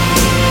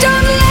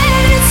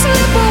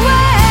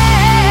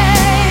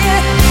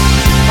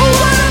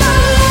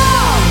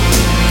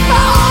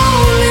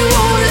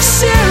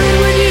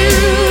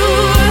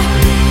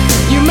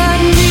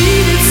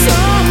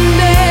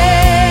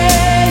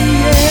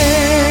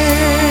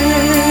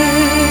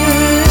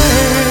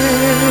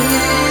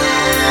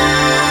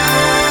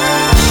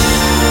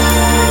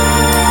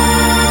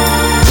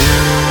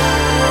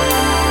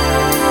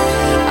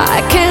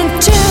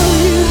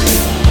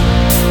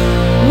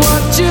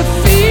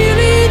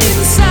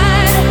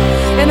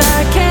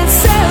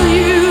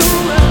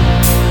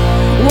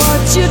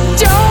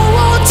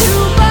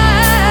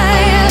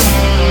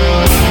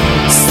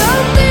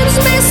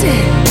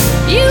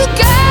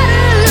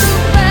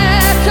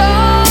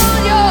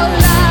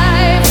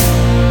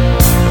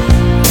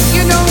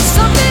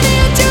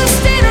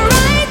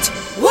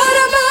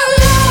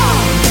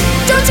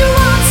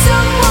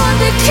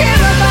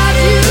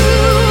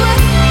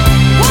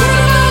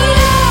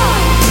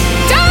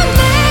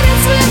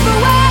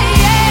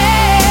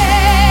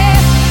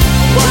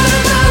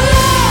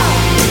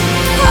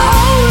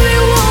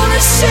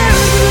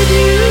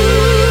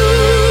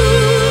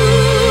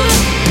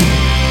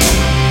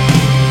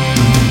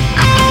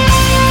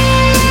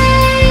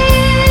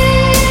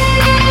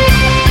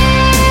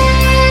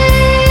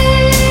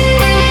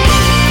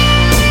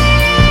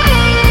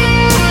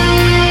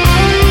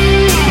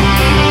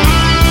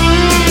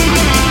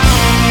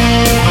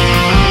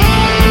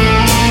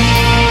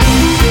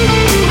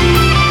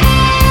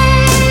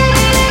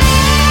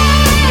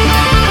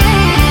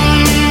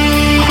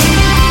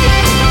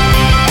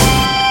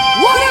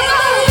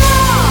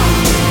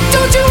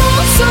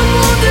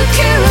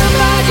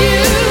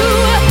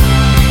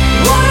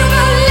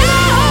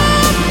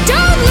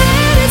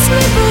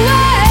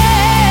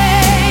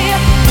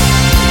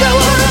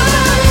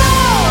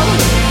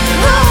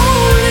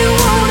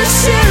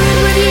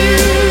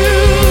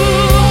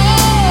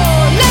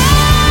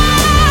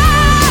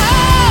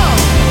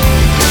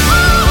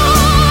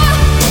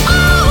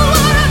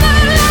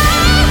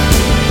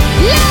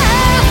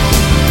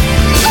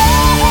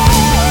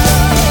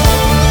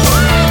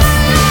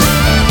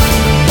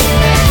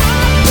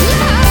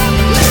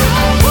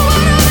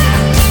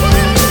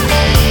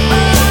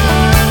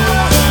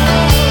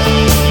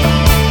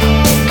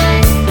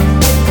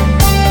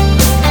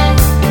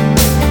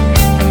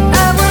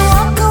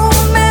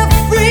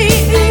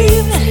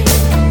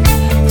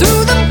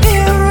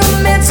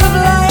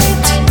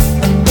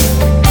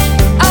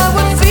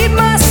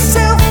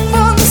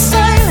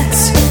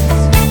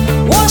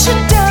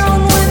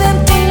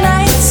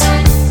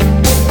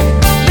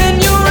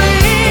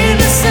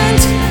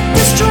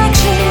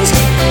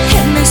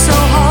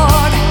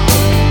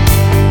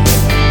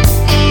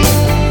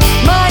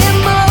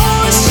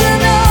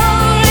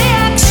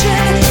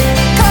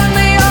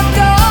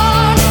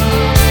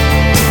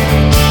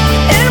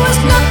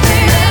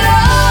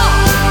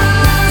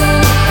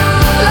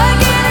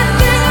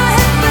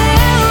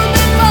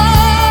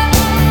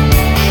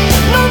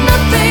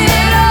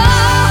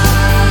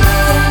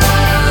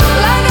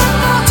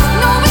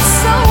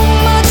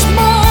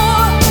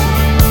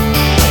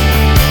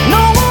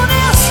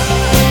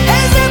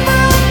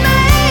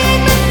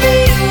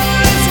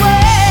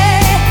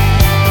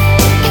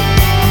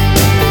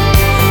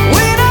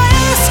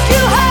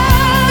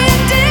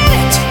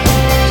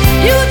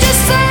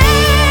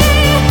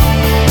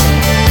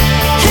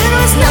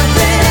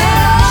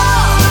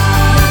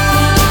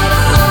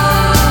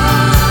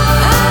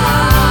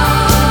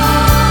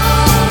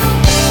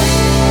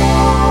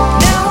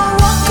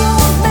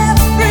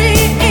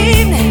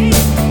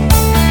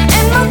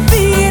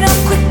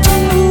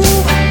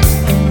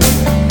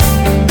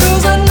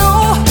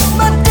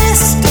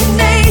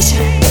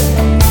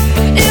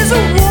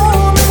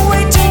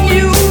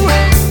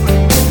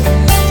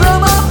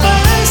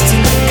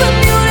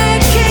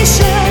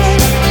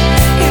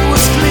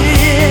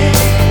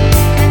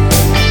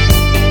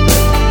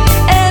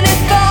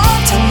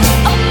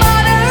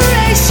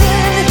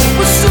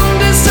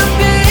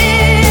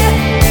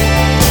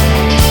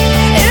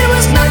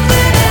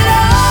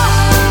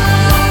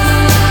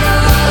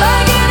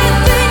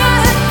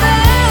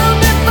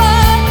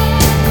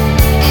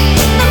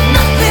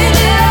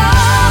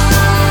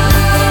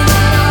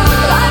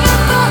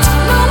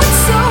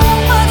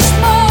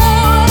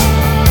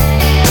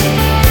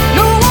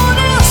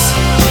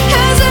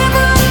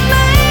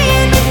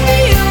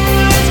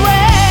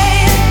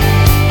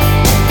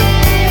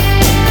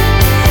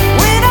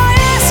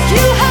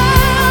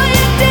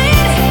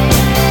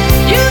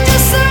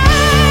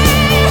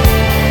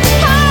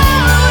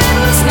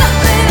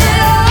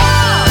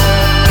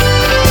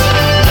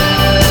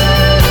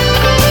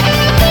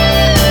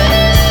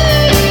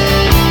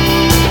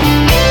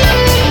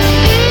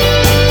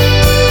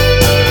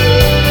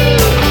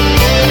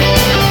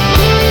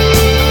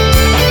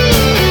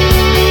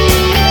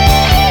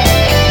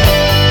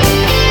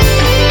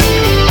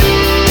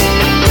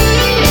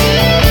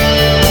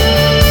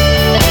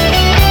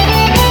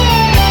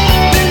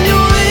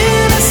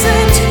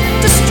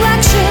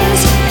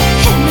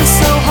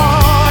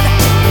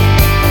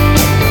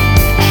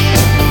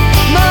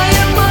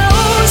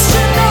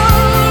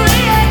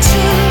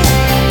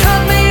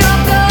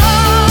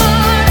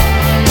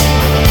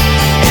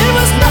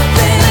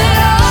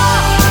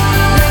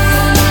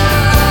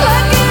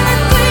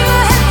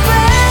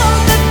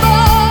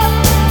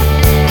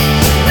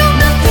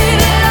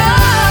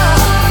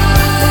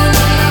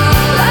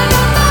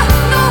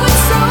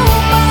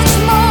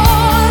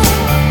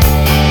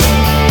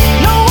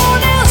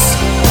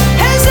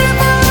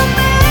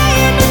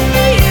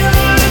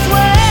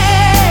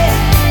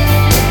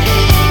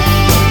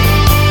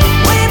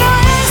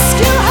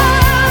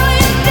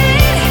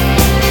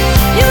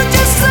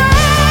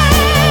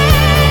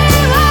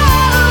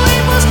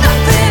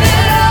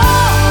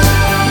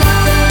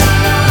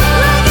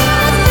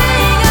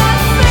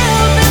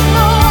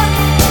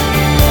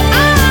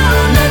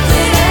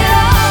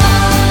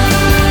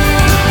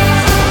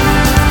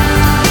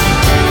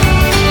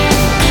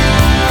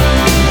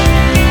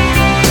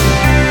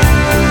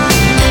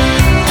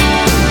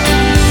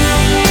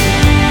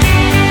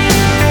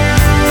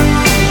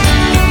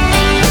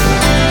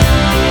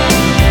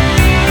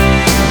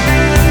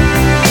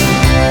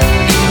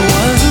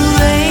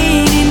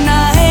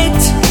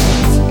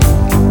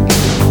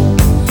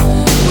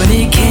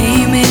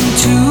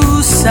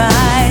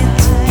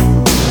 sight.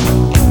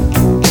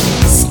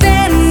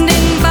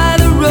 Standing by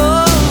the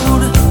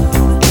road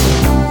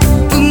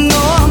with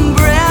no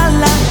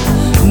umbrella,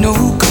 no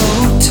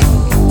coat.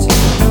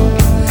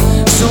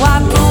 So I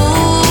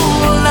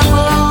pulled up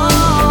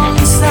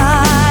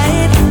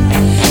alongside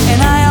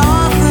and I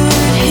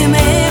offered him a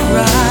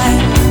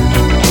ride.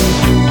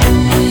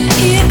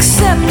 He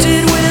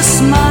accepted with a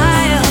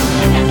smile.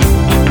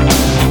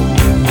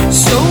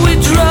 So we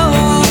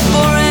drove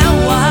for a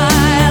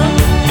while.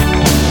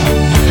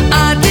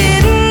 I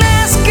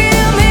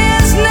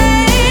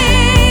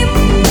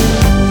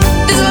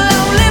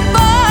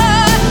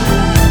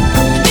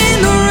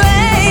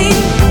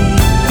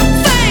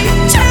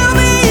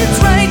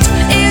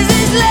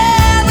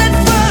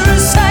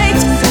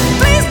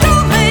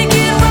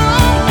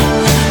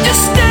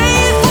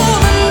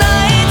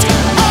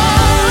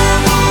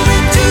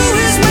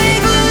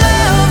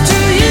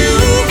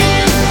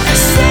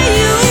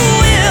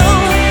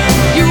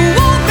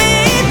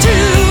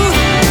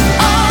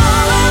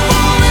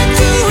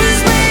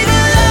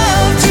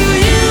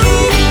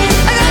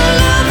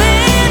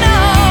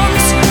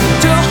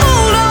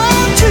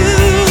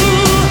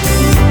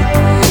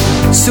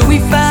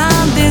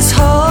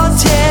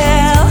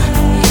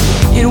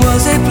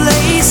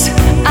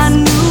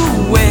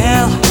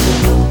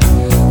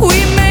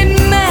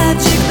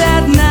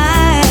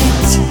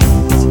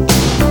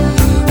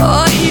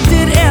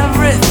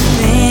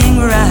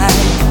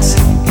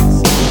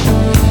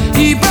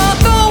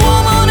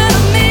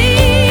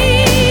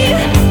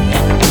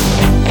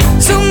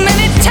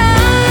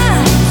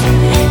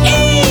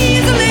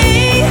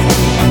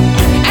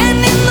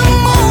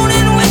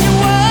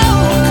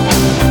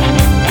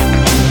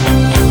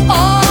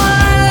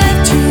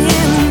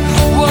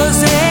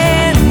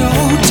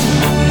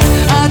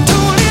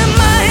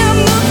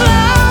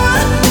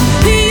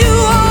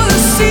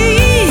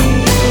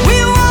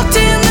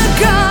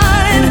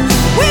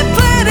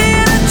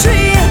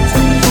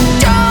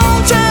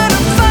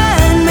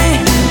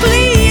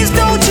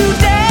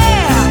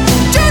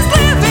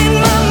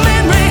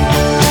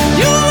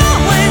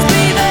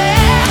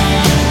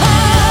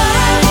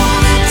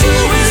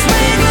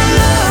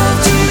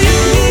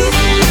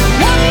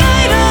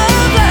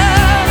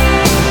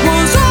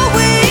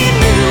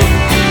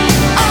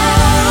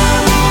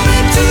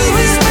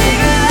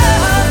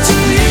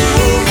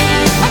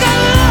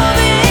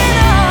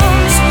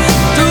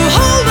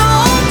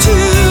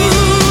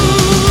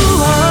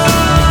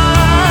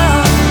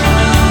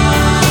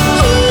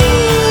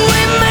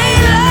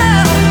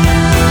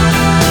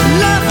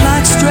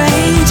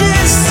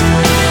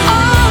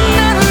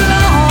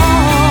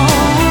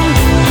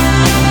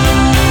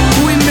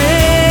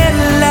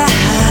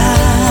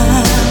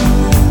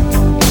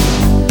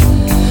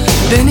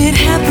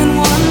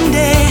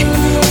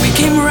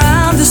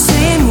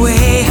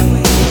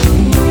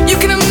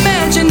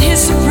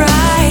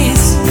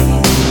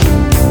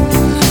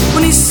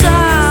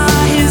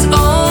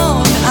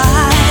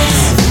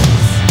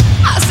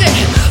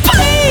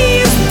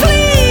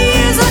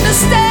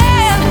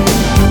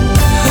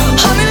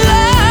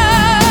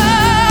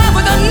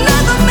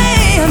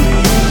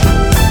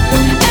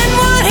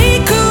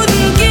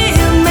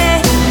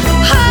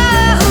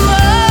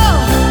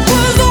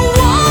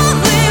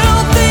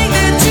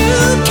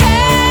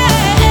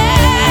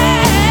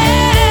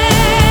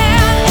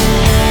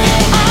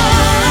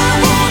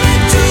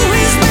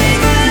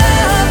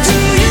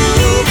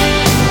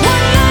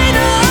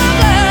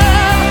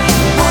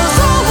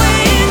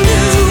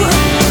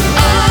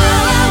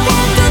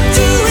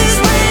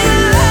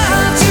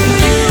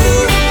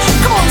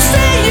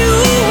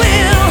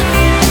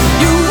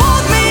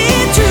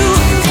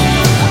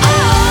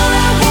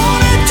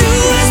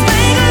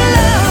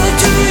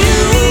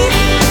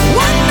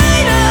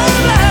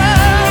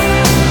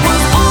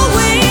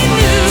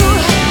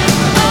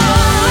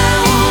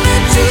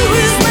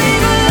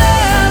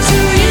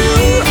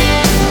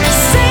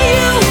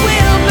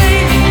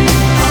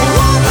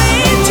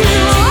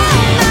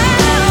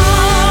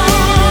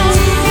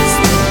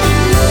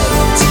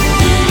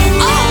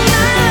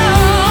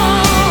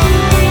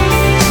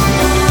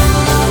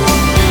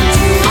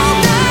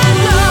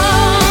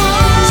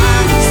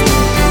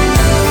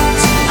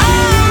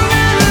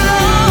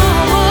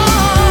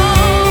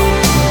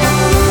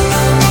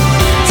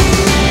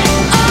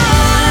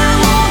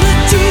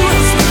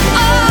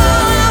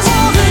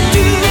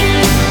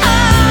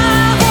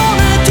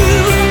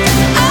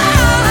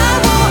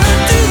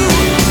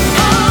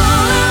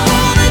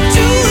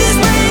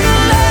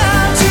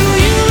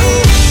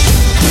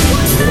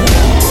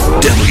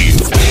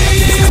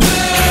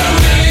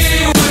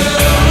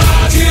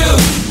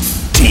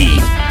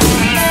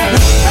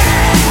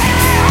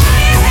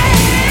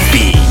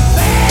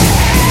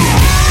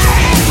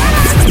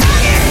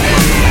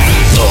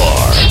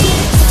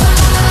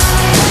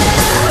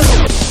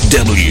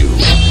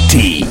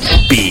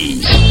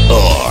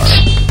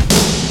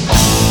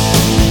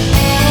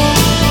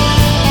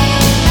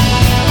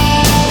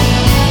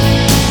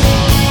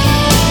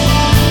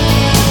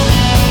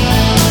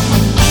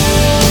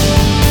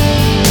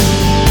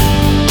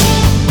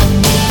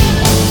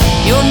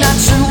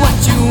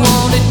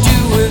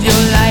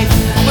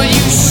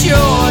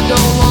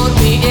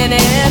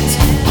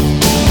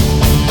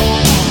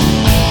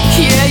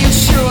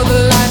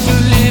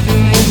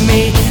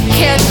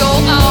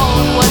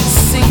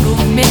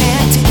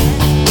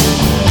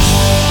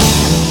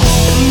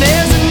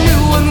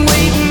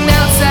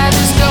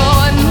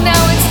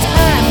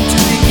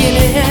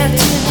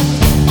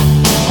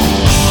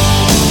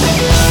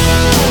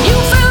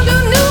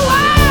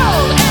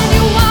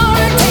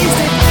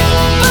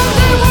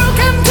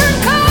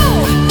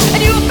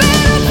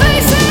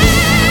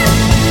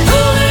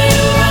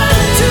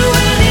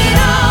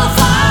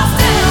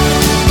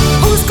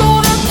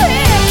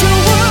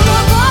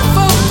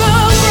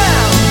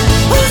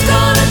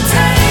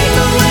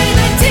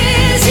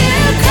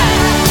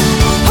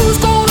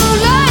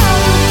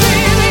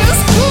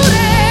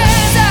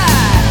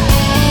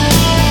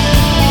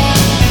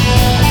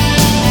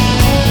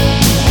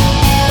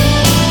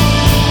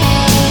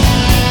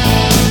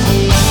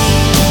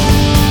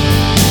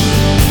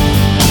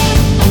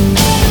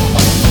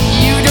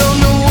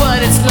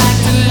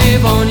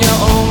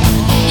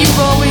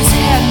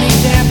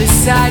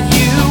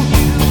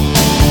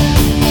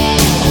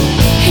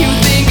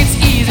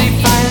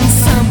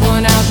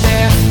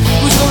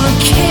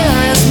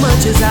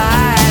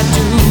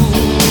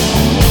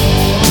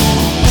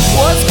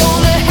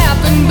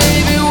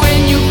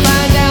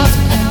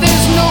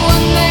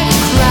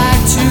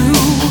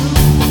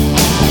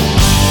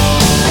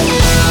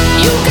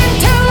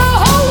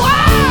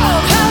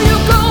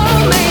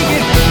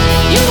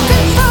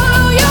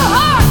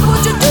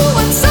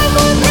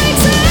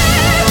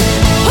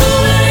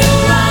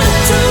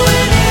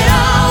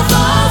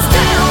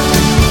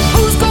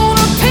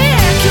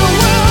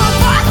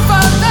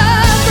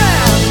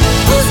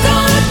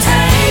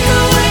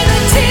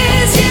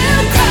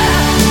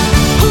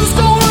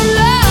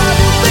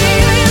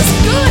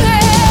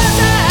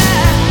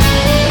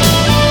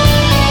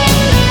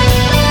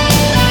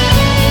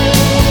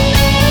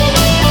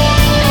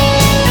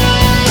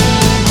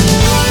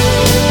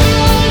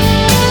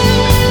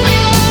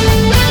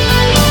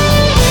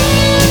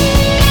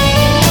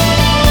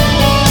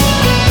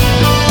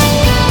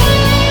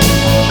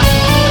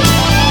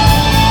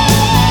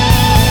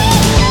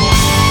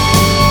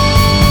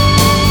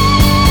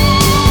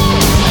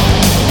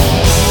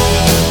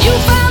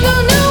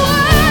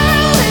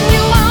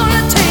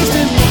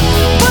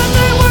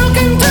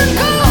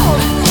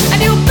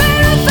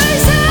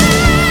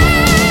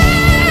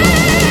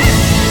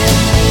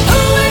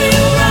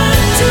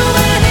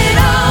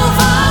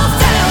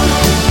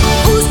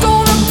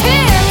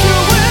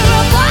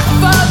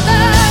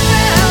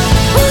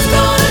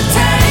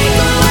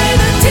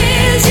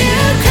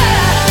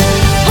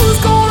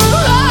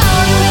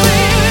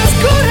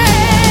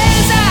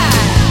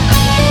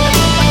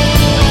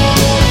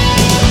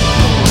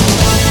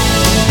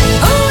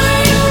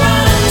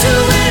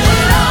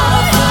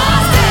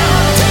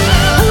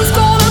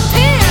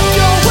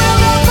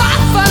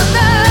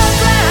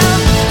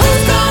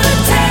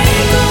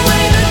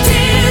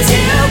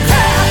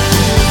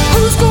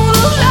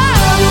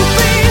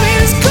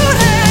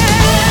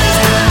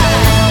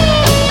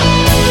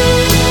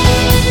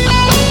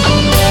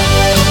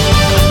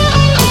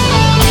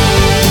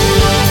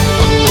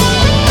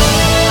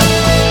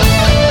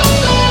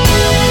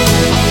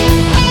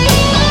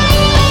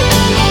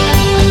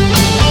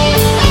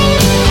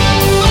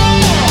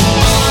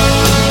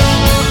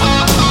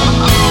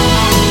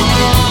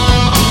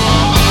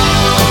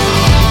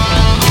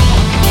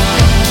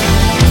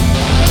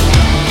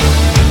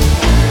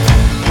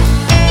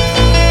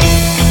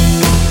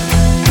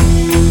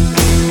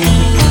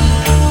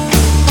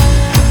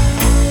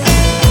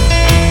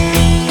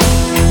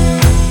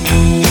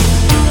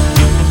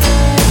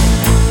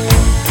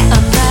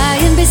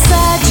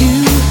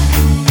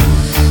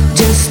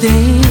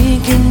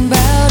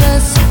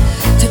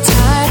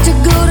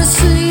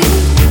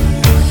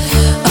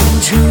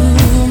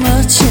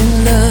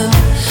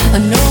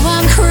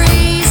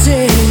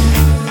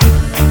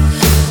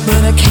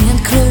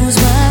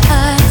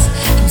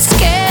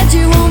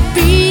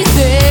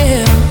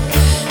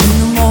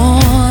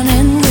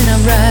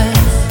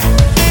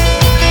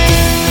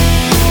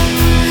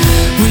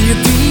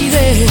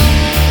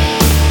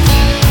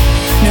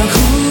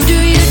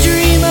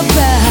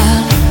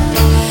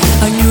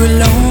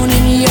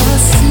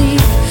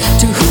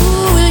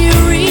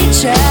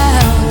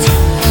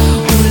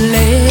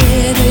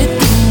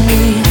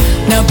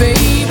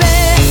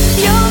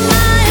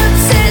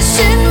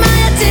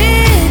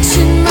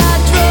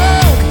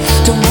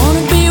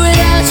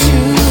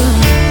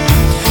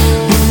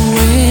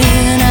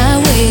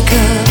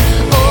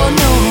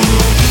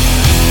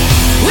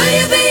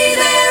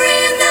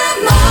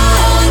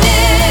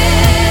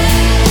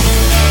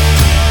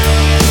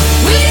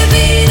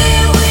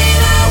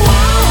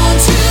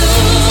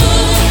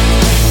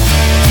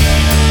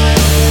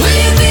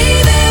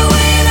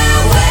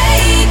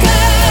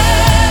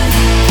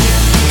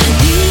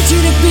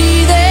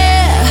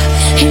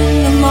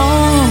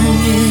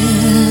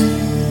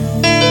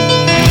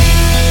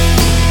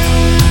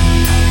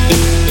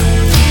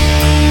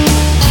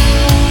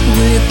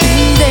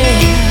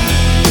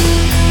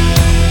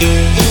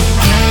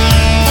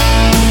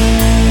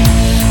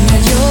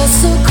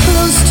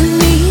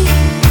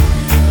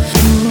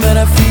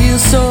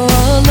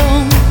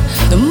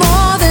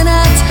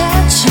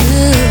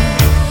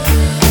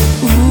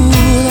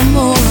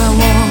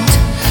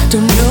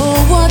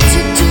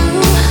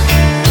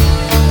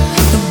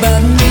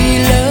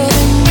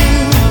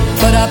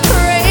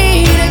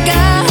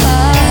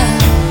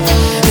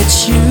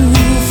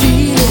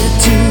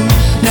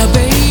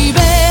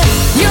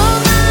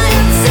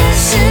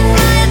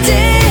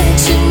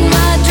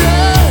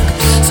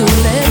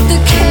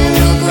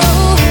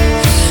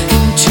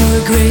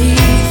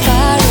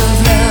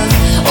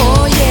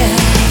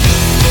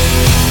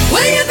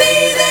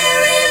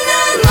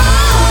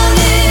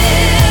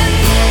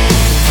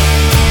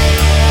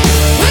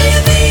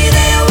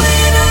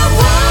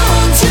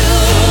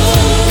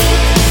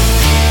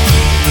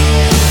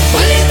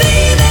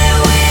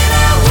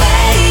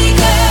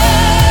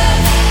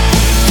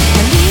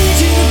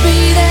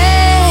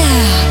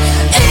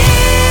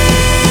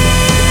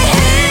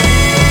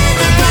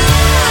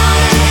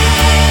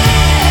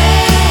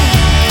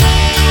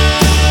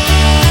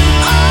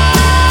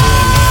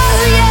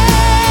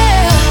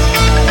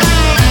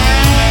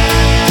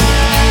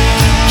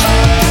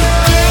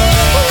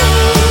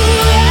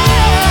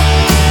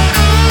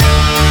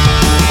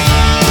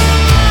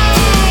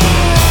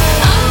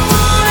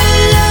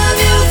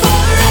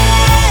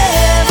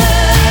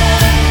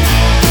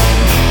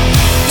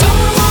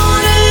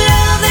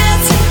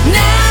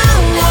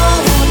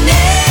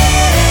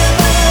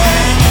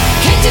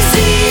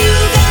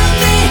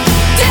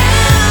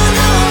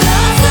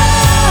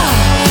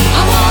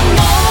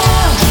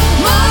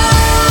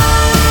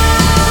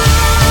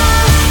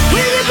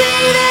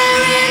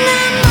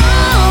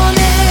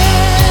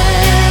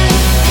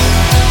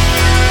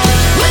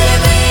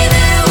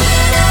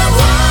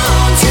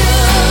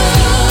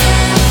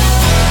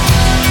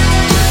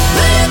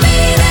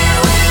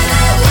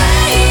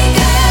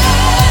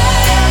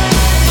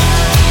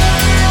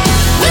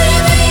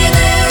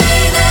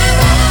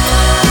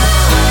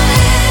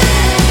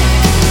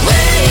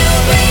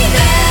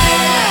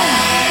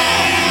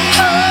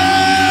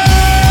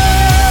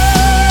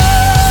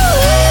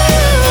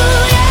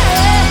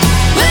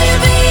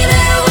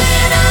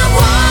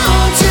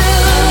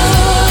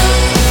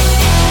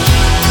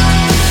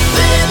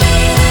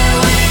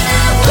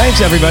Thanks,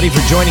 everybody,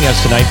 for joining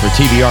us tonight for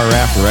TBR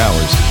After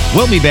Hours.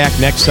 We'll be back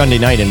next Sunday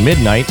night at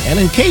midnight, and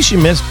in case you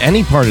missed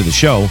any part of the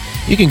show,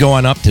 you can go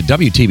on up to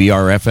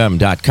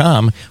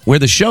WTBRFM.com, where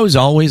the show's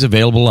always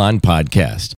available on podcast.